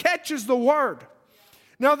that catches the word.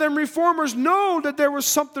 Now, them reformers know that there was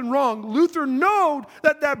something wrong. Luther knowed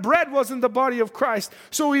that bread wasn't the body of Christ.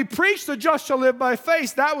 So he preached the just shall live by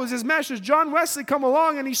faith. That was his message. John Wesley come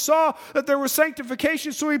along and he saw that there was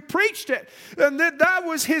sanctification, so he preached it. And that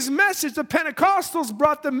was his message. The Pentecostals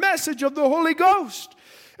brought the message of the Holy Ghost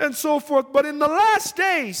and so forth. But in the last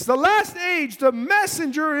days, the last age, the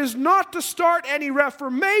messenger is not to start any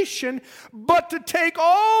reformation, but to take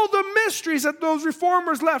all the mysteries that those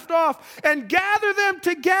reformers left off and gather them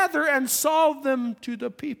together and solve them to the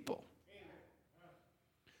people.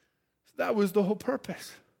 That was the whole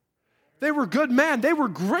purpose. They were good men. They were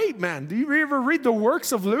great men. Do you ever read the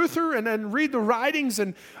works of Luther and then read the writings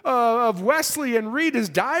of Wesley and read his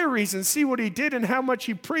diaries and see what he did and how much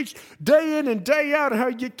he preached day in and day out, and how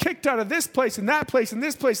he get kicked out of this place and that place and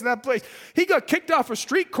this place and that place. He got kicked off of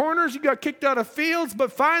street corners. He got kicked out of fields.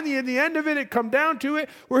 But finally, in the end of it, it come down to it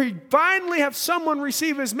where he'd finally have someone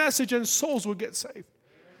receive his message and souls would get saved.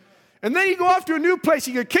 And then he'd go off to a new place.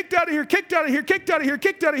 He'd get kicked out of here, kicked out of here, kicked out of here,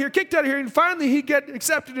 kicked out of here, kicked out of here. And finally he'd get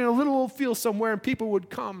accepted in a little old field somewhere, and people would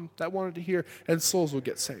come that wanted to hear, and souls would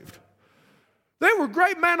get saved. They were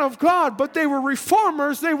great men of God, but they were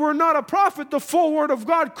reformers. They were not a prophet. The full word of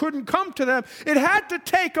God couldn't come to them. It had to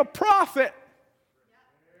take a prophet.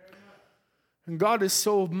 And God is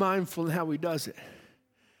so mindful in how he does it.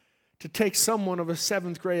 To take someone of a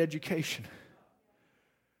 7th grade education.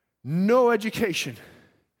 No education.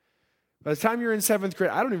 By the time you're in 7th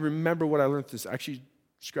grade, I don't even remember what I learned this. Actually,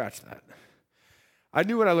 scratch that. I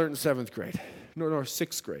knew what I learned in 7th grade. No,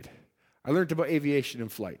 6th grade. I learned about aviation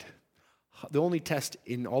and flight. The only test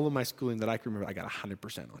in all of my schooling that I can remember, I got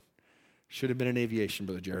 100% on. Should have been in aviation,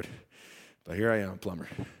 Brother Jared. But here I am, plumber.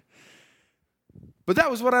 But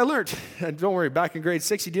that was what I learned. And don't worry, back in grade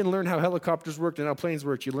 6, you didn't learn how helicopters worked and how planes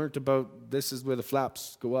worked. You learned about this is where the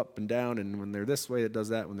flaps go up and down, and when they're this way, it does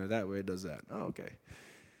that. When they're that way, it does that. Oh, okay.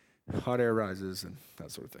 Hot air rises and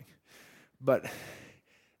that sort of thing. But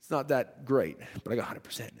it's not that great. But I got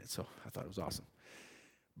 100% in it, so I thought it was awesome.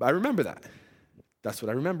 But I remember that. That's what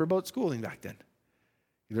I remember about schooling back then.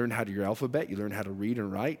 You learn how to your alphabet. You learn how to read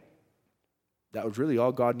and write. That was really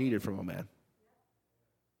all God needed from a man.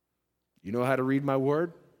 You know how to read my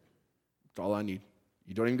word? That's all I need.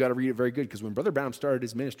 You don't even got to read it very good, because when Brother Branham started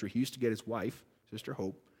his ministry, he used to get his wife, Sister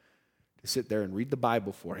Hope, to sit there and read the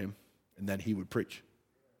Bible for him, and then he would preach.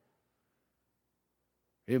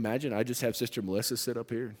 Can you imagine? I just have Sister Melissa sit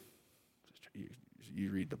up here. Sister,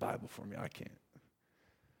 you read the Bible for me. I can't.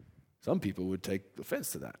 Some people would take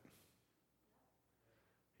offense to that.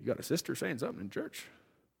 You got a sister saying something in church.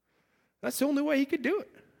 That's the only way he could do it.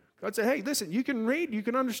 God said, hey, listen, you can read, you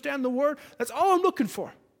can understand the word. That's all I'm looking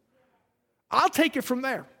for. I'll take it from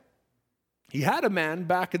there. He had a man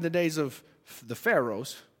back in the days of the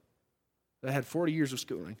pharaohs that had 40 years of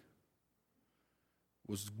schooling.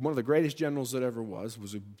 Was one of the greatest generals that ever was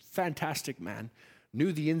a fantastic man,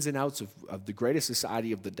 knew the ins and outs of the greatest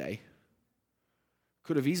society of the day,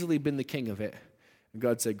 could have easily been the king of it. And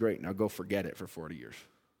God said, great, now go forget it for 40 years.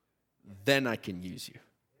 Then I can use you.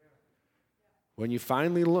 When you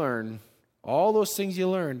finally learn all those things you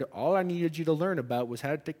learned, all I needed you to learn about was how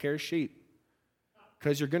to take care of sheep.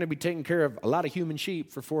 Because you're going to be taking care of a lot of human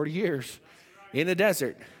sheep for 40 years in a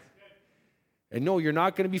desert. And no, you're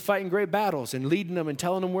not going to be fighting great battles and leading them and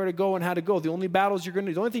telling them where to go and how to go. The only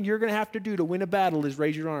thing you're going to have to do to win a battle is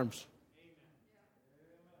raise your arms.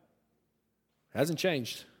 Hasn't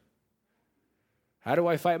changed. How do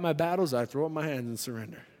I fight my battles? I throw up my hands and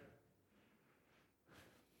surrender.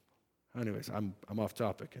 Anyways, I'm off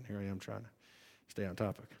topic, and here I am trying to stay on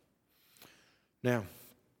topic. Now,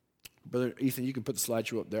 Brother Ethan, you can put the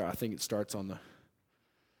slideshow up there. I think it starts on the,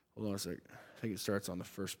 hold on a second. I think it starts on the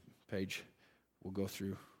first page. We'll go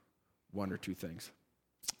through one or two things.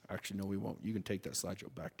 Actually, no, we won't. You can take that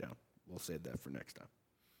slideshow back down. We'll save that for next time.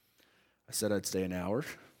 I said I'd stay an hour,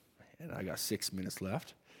 and I got 6 minutes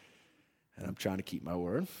left. And I'm trying to keep my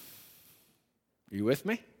word. Are you with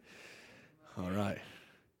me? All right.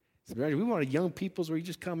 So we want young peoples where you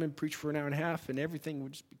just come and preach for an hour and a half and everything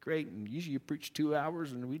would just be great. And usually you preach 2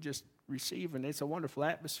 hours and we just receive and it's a wonderful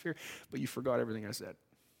atmosphere. But you forgot everything I said.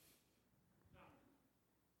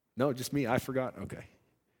 No, just me. I forgot. Okay.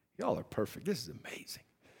 Y'all are perfect. This is amazing.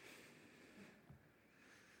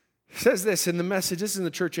 It says this in the message. This is in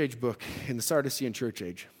the church age book, in the Sardisian church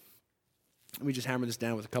age. Let me just hammer this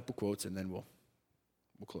down with a couple quotes and then we'll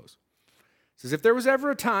close. It says, if there was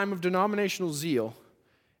ever a time of denominational zeal,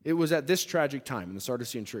 it was at this tragic time in the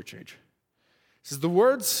Sardisian church age. It says, the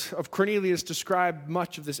words of Cornelius describe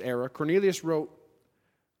much of this era. Cornelius wrote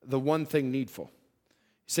the one thing needful.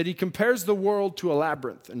 He said he compares the world to a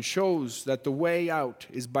labyrinth and shows that the way out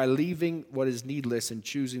is by leaving what is needless and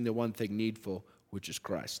choosing the one thing needful, which is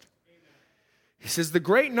Christ. He says the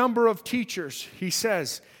great number of teachers, he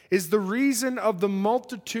says, is the reason of the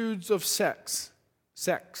multitudes of sects,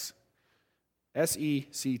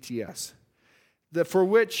 S-E-C-T-S, for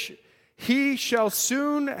which he shall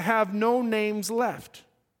soon have no names left.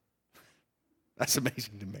 That's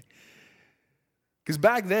amazing to me. Because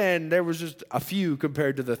back then, there was just a few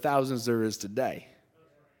compared to the thousands there is today.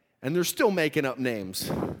 And they're still making up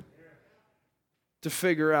names to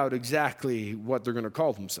figure out exactly what they're going to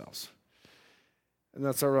call themselves. And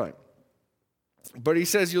that's all right. But he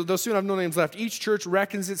says, they'll soon have no names left. Each church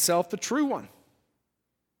reckons itself the true one.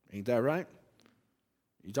 Ain't that right?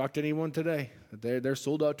 You talk to anyone today, they're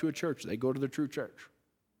sold out to a church. They go to the true church.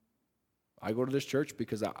 I go to this church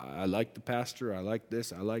because I like the pastor. I like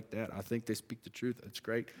this. I like that. I think they speak the truth. It's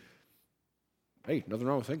great. Hey, nothing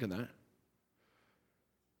wrong with thinking that.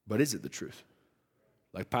 But is it the truth?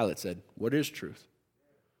 Like Pilate said, what is truth?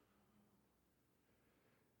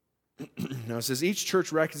 Now it says, each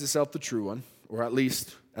church reckons itself the true one, or at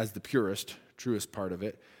least as the purest, truest part of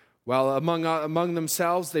it. While among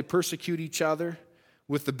themselves they persecute each other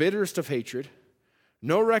with the bitterest of hatred.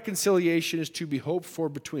 No reconciliation is to be hoped for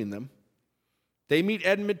between them. They meet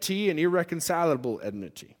enmity and irreconcilable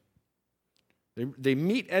enmity. They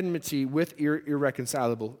meet enmity with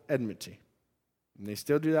irreconcilable enmity. And they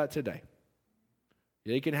still do that today.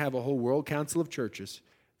 They can have a whole world council of churches.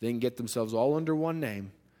 They can get themselves all under one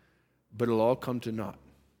name, but it'll all come to naught.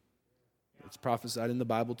 It's prophesied in the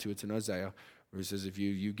Bible too. It's in Isaiah, where it says if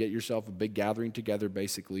you get yourself a big gathering together,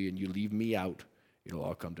 basically, and you leave me out, it'll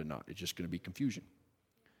all come to naught. It's just going to be confusion.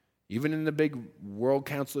 Even in the big world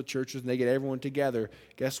council of churches, and they get everyone together,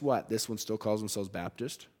 guess what? This one still calls themselves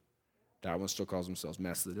Baptist. That one still calls themselves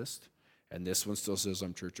Methodist. And this one still says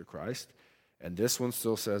I'm Church of Christ. And this one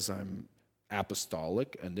still says I'm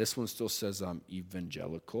apostolic. And this one still says I'm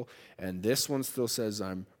evangelical. And this one still says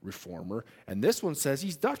I'm reformer. And this one says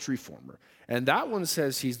he's Dutch reformer. And that one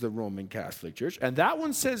says he's the Roman Catholic Church. And that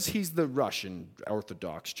one says he's the Russian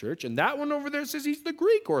Orthodox Church. And that one over there says he's the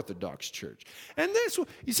Greek Orthodox Church. And this one,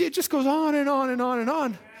 you see, it just goes on and on and on and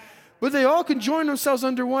on. But they all can join themselves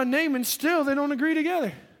under one name and still they don't agree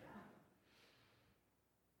together.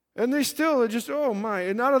 And they still are just, oh my.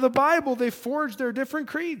 And out of the Bible, they forged their different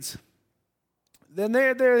creeds. Then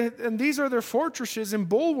and these are their fortresses and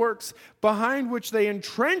bulwarks behind which they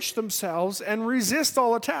entrench themselves and resist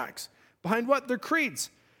all attacks. Behind what? Their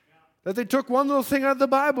creeds. That they took one little thing out of the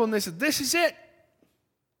Bible and they said, this is it.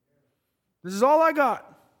 This is all I got.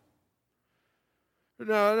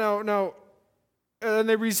 No. And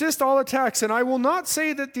they resist all attacks. And I will not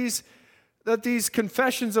say that these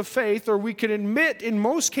confessions of faith, or we can admit in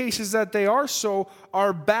most cases that they are so,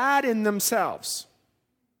 are bad in themselves.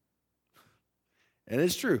 And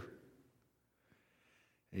it's true.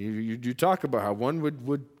 You talk about how one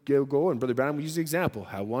would go, and Brother Branham would use the example,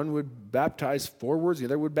 how one would baptize forwards, the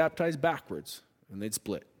other would baptize backwards, and they'd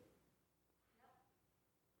split.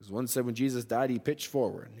 Because one said when Jesus died, he pitched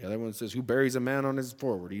forward. The other one says, who buries a man on his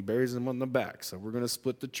forward? He buries him on the back. So we're going to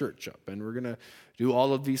split the church up, and we're going to do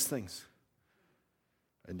all of these things.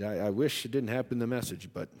 And I wish it didn't happen in the message,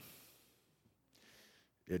 but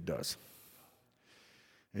it does.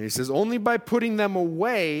 And he says, only by putting them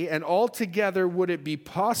away and altogether would it be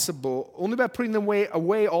possible, only by putting them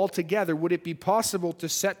away altogether would it be possible to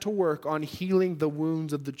set to work on healing the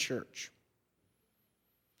wounds of the church.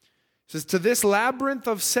 It says, to this labyrinth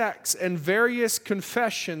of sects and various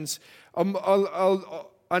confessions,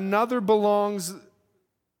 another belongs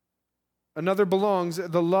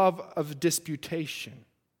the love of disputation.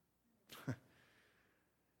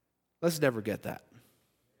 Let's never get that.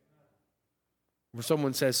 Where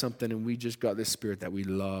someone says something and we just got this spirit that we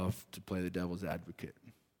love to play the devil's advocate.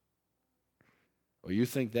 Well, you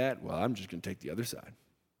think that? Well, I'm just going to take the other side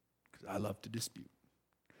because I love to dispute.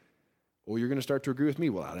 Well, you're going to start to agree with me.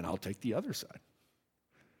 Well, then I'll take the other side.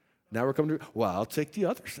 Now we're coming to, well, I'll take the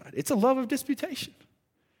other side. It's a love of disputation.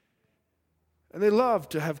 And they love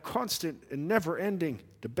to have constant and never-ending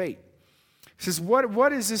debate. It says,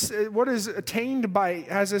 what is attained by,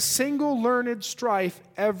 has a single learned strife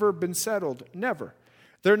ever been settled? Never.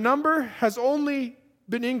 Their number has only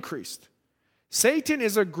been increased. Satan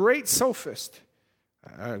is a great sophist.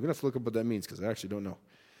 I'm going to have to look up what that means because I actually don't know.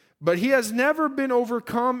 But he has never been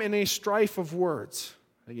overcome in a strife of words.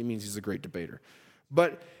 I think it means he's a great debater.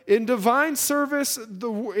 But in divine service,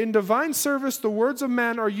 the words of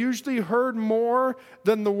man are usually heard more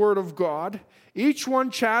than the word of God. Each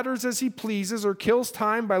one chatters as he pleases or kills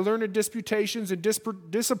time by learned disputations and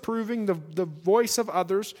disapproving the voice of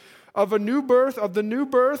others, of the new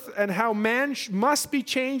birth, and how man must be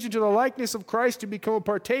changed into the likeness of Christ to become a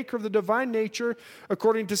partaker of the divine nature.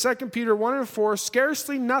 According to 2 Peter 1:4,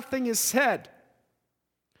 scarcely nothing is said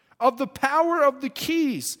of the power of the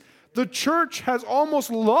keys. The church has almost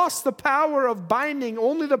lost the power of binding.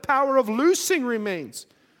 Only the power of loosing remains.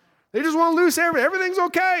 They just want to loose everything. Everything's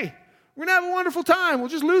okay. We're going to have a wonderful time. We'll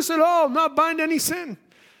just loose it all, not bind any sin.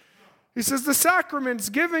 He says the sacraments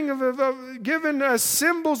given as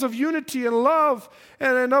symbols of unity and love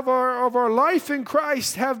and of our life in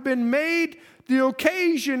Christ have been made the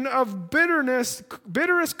occasion of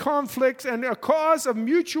bitterest conflicts and a cause of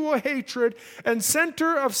mutual hatred and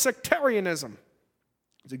center of sectarianism.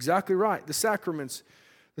 It's exactly right. The sacraments,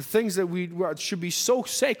 the things that should be so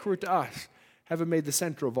sacred to us, have been made the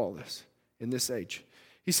center of all this in this age.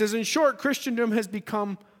 He says, in short, Christendom has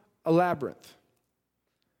become a labyrinth.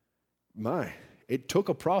 It took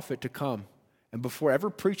a prophet to come and before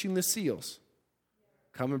ever preaching the seals,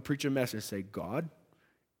 come and preach a message and say, God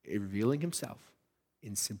revealing himself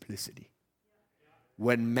in simplicity.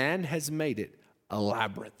 When man has made it a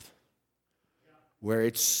labyrinth, where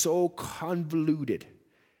it's so convoluted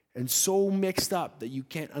and so mixed up that you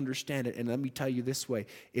can't understand it. And let me tell you this way,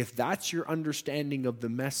 if that's your understanding of the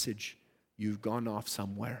message, you've gone off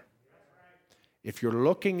somewhere. If you're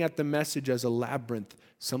looking at the message as a labyrinth,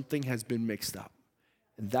 something has been mixed up.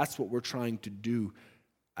 And that's what we're trying to do.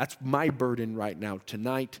 That's my burden right now,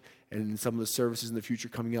 tonight, and in some of the services in the future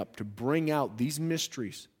coming up, to bring out these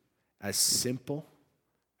mysteries as simple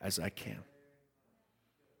as I can.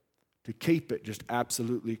 To keep it just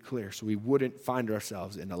absolutely clear so we wouldn't find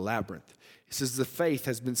ourselves in a labyrinth. He says the faith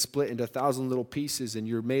has been split into 1,000 little pieces and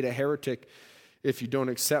you're made a heretic if you don't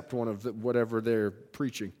accept one of whatever they're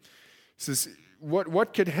preaching. He says,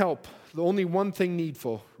 what could help? The only one thing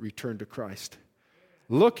needful, return to Christ.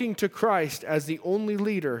 Looking to Christ as the only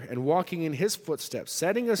leader and walking in his footsteps,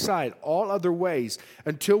 setting aside all other ways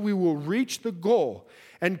until we will reach the goal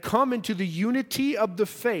and come into the unity of the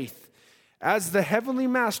faith. As the heavenly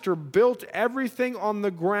master built everything on the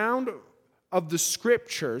ground of the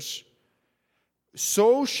scriptures,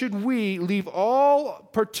 so should we leave all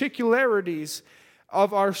particularities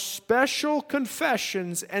of our special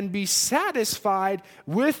confessions and be satisfied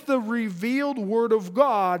with the revealed word of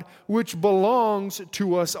God, which belongs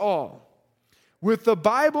to us all. With the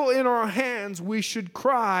Bible in our hands, we should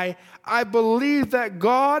cry, I believe that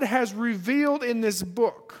God has revealed in this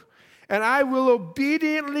book. And I will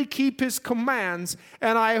obediently keep his commands,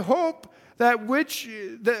 and I hope for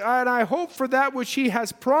that which he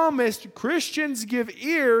has promised. Christians give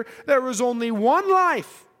ear. There is only one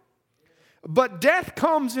life, but death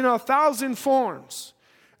comes in 1,000 forms.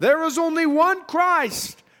 There is only one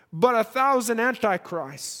Christ, but 1,000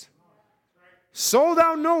 antichrists. So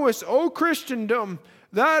thou knowest, O Christendom,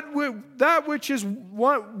 that which is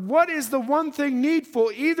what is the one thing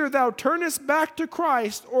needful? Either thou turnest back to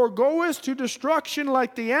Christ or goest to destruction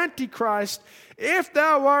like the Antichrist. If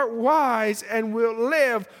thou art wise and wilt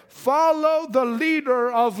live, follow the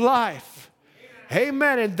leader of life.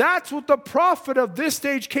 Amen. And that's what the prophet of this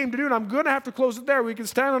stage came to do. And I'm going to have to close it there. We can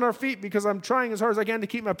stand on our feet because I'm trying as hard as I can to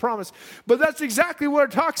keep my promise. But that's exactly what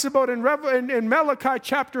it talks about in Malachi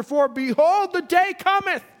chapter 4. Behold, the day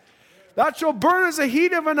cometh that shall burn as the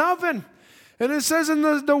heat of an oven. And it says, and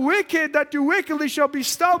the wicked that do wickedly shall be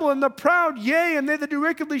stubble, and the proud, yea, and they that do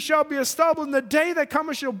wickedly shall be a stubble. And the day that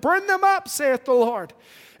cometh shall burn them up, saith the Lord.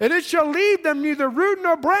 And it shall leave them neither root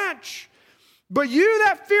nor branch. But you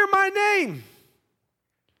that fear my name,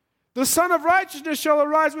 the Son of Righteousness shall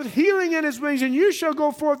arise with healing in his wings, and you shall go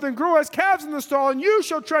forth and grow as calves in the stall, and you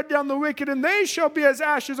shall tread down the wicked, and they shall be as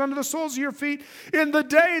ashes under the soles of your feet. In the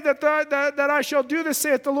day that I shall do this,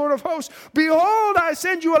 saith the Lord of hosts, behold, I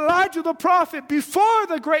send you Elijah the prophet before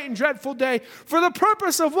the great and dreadful day, for the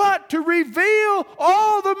purpose of what? To reveal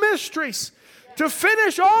all the mysteries, to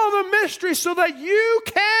finish all the mysteries, so that you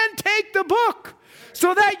can take the book.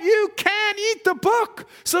 so that you can eat the book,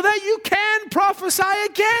 so that you can prophesy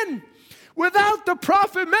again. Without the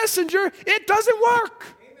prophet messenger, it doesn't work.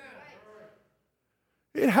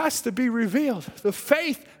 It has to be revealed. The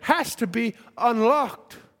faith has to be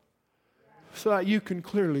unlocked so that you can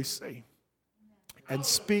clearly see and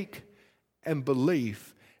speak and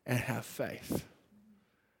believe and have faith.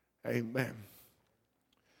 Amen.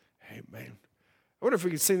 Amen. I wonder if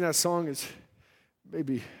we could sing that song. It's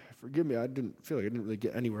maybe, forgive me, I didn't feel like I didn't really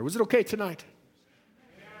get anywhere. Was it okay tonight?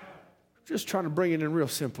 Just trying to bring it in real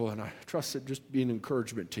simple, and I trust it just be an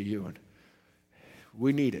encouragement to you. And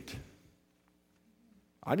we need it.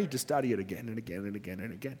 I need to study it again and again and again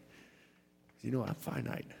and again. You know, I'm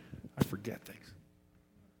finite. I forget things.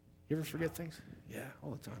 You ever forget things? Yeah,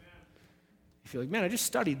 all the time. You feel like, man, I just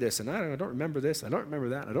studied this, and I don't remember this, I don't remember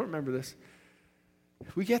that, I don't remember this.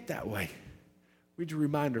 We get that way. We need to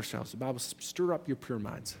remind ourselves. The Bible says, stir up your pure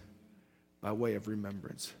minds by way of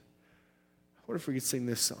remembrance. What if we could sing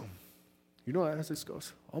this song? You know as this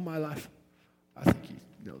goes. All my life, I think you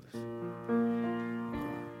know this.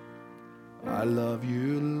 I love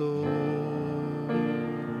you, Lord,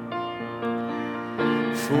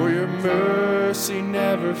 for your mercy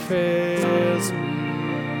never fails me.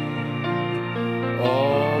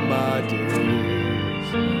 All my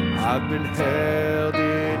days I've been held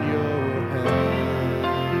in your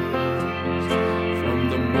hands. From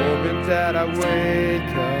the moment that I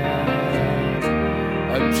wake up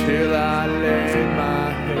until I lay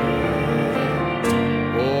my head,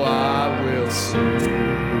 oh, I will sing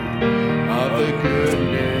of the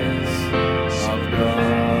goodness of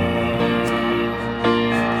God.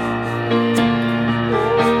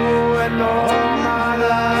 Oh, and all my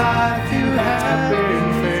life you have been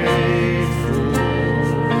faithful.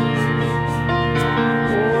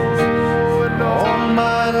 Oh, and all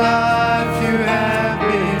my life you have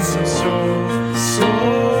been so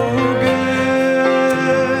good.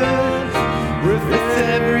 With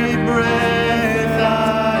every breath I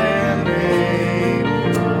am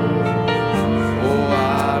able, oh,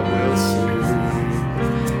 I will sing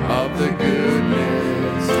of the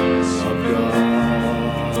goodness of God.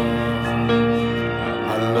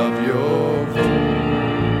 I love your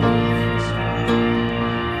voice.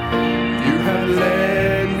 You have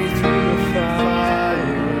led me through the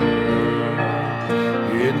fire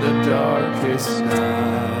in the darkest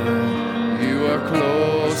night. You are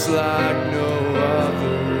close like no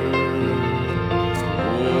other.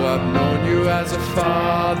 Oh, I've known you as a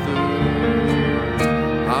father.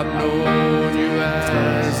 I've known you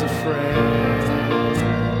as a friend.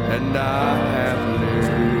 And I have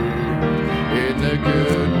lived in the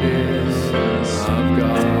goodness of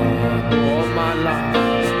God. All my life.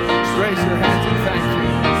 Just raise your hands and thank you.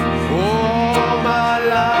 All my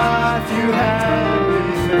life you have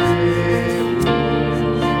been faithful.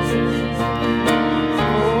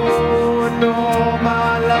 Oh, and all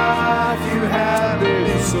my life you have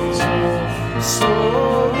been so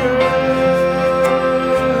good.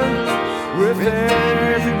 With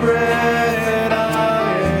every breath that I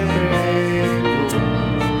am able,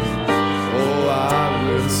 oh, I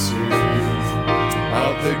will sing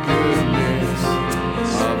of the goodness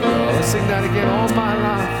of God. Let's sing that again. All my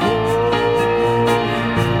life, oh,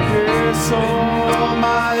 yes, all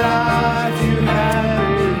my life you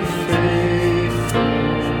have been faithful.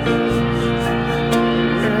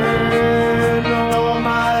 And all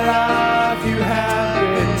my life you have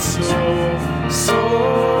been so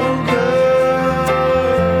good.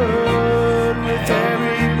 With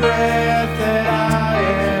every breath that I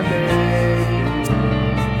am able,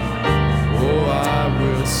 oh, I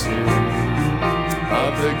will sing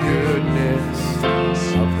of the goodness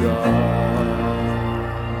of God.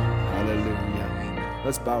 Hallelujah.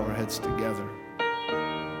 Let's bow our heads together.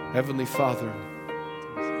 Heavenly Father,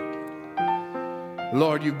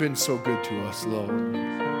 Lord, you've been so good to us, Lord.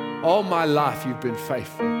 All my life you've been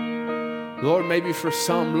faithful. Lord, maybe for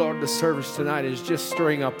some, Lord, the service tonight is just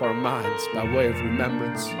stirring up our minds by way of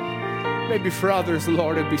remembrance. Maybe for others,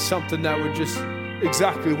 Lord, it'd be something that would just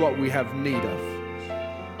exactly what we have need of.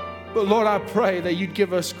 But Lord, I pray that you'd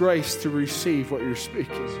give us grace to receive what you're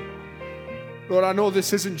speaking. Lord, I know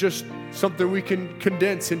this isn't just something we can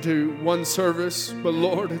condense into one service, but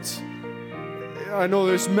Lord, I know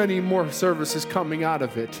there's many more services coming out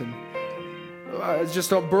of it, and it's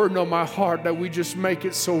just a burden on my heart that we just make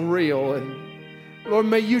it so real. And Lord,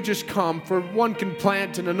 may you just come, for one can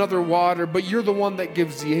plant and another water, but you're the one that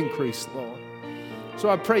gives the increase, Lord. So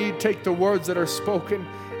I pray you take the words that are spoken,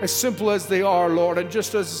 as simple as they are, Lord, and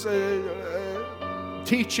just as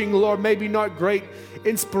teaching, Lord, maybe not great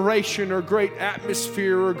inspiration or great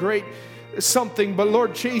atmosphere or great something, but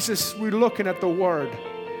Lord Jesus, we're looking at the Word,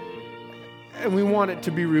 and we want it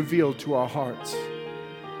to be revealed to our hearts.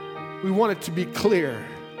 We want it to be clear.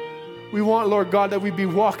 We want, Lord God, that we be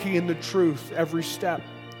walking in the truth every step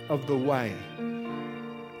of the way.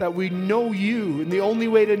 That we know you, and the only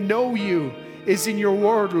way to know you is in your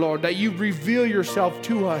Word, Lord, that you reveal yourself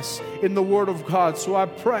to us in the Word of God. So I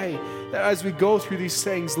pray that as we go through these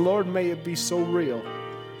things, Lord, may it be so real.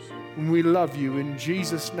 And we love you. In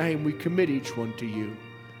Jesus' name, we commit each one to you.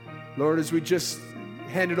 Lord, as we just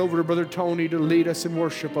hand it over to Brother Tony to lead us in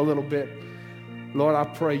worship a little bit, Lord, I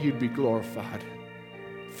pray you'd be glorified.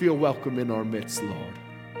 Feel welcome in our midst, Lord.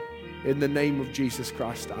 In the name of Jesus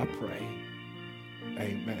Christ, I pray.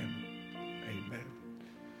 Amen. Amen.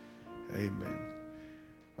 Amen.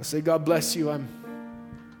 I say God bless you.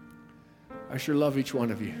 I sure love each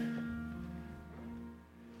one of you.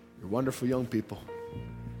 You're wonderful young people.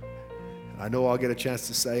 I know I'll get a chance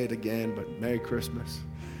to say it again, but Merry Christmas.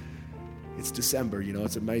 It's December,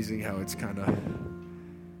 it's amazing how it's kind of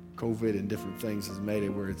COVID and different things has made it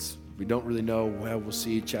where we don't really know how we'll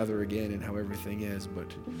see each other again and how everything is,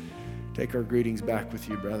 but take our greetings back with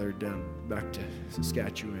you, brother, down back to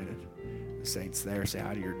Saskatchewan, and the saints there. Say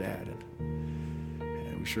hi to your dad,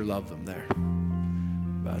 and we sure love them there.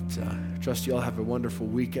 But I trust you all have a wonderful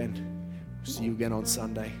weekend. We'll see you again on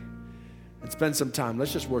Sunday. And spend some time.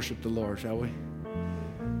 Let's just worship the Lord, shall we?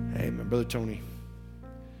 Amen. Brother Tony.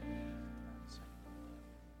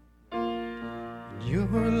 Your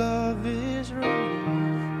love is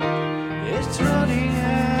running. It's running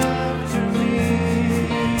after me.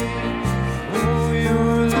 Oh,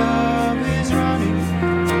 your love is running.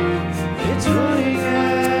 It's running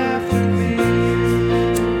after me.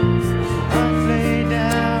 I lay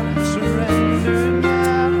down and surrender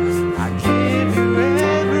now. I give you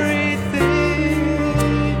everything.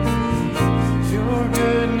 Your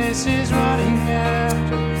goodness is running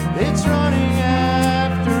after. It's running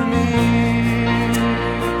after me.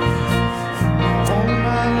 All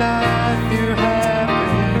my life you have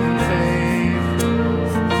been faithful.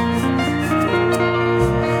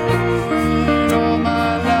 All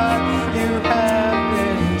my life you have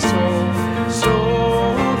been so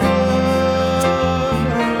good.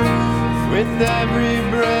 With every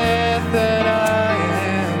breath